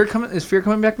quick. Fear coming? Is Fear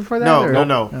coming back before that? No, or?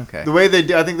 no. Okay. The way they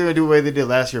do, I think they're gonna do the way they did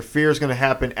last year. Fear is gonna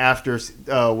happen after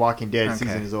Walking Dead Okay.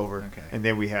 season is over, Okay. and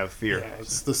then we have Fear. Yeah,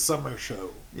 it's the summer show.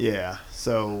 Yeah,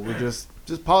 so we're just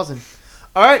pausing.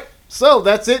 All right, so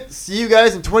that's it. See you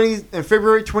guys in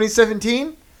February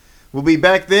 2017. We'll be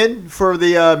back then for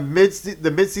the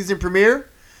mid-season premiere,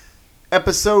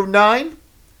 episode 9.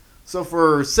 So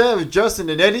for Sev, Justin,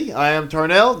 and Eddie, I am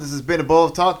Tarnell. This has been a Bowl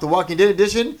of Talk, the Walking Dead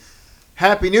edition.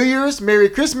 Happy New Year's, Merry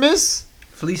Christmas,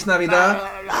 Feliz Navidad.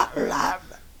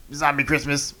 Zombie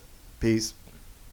Christmas. Peace.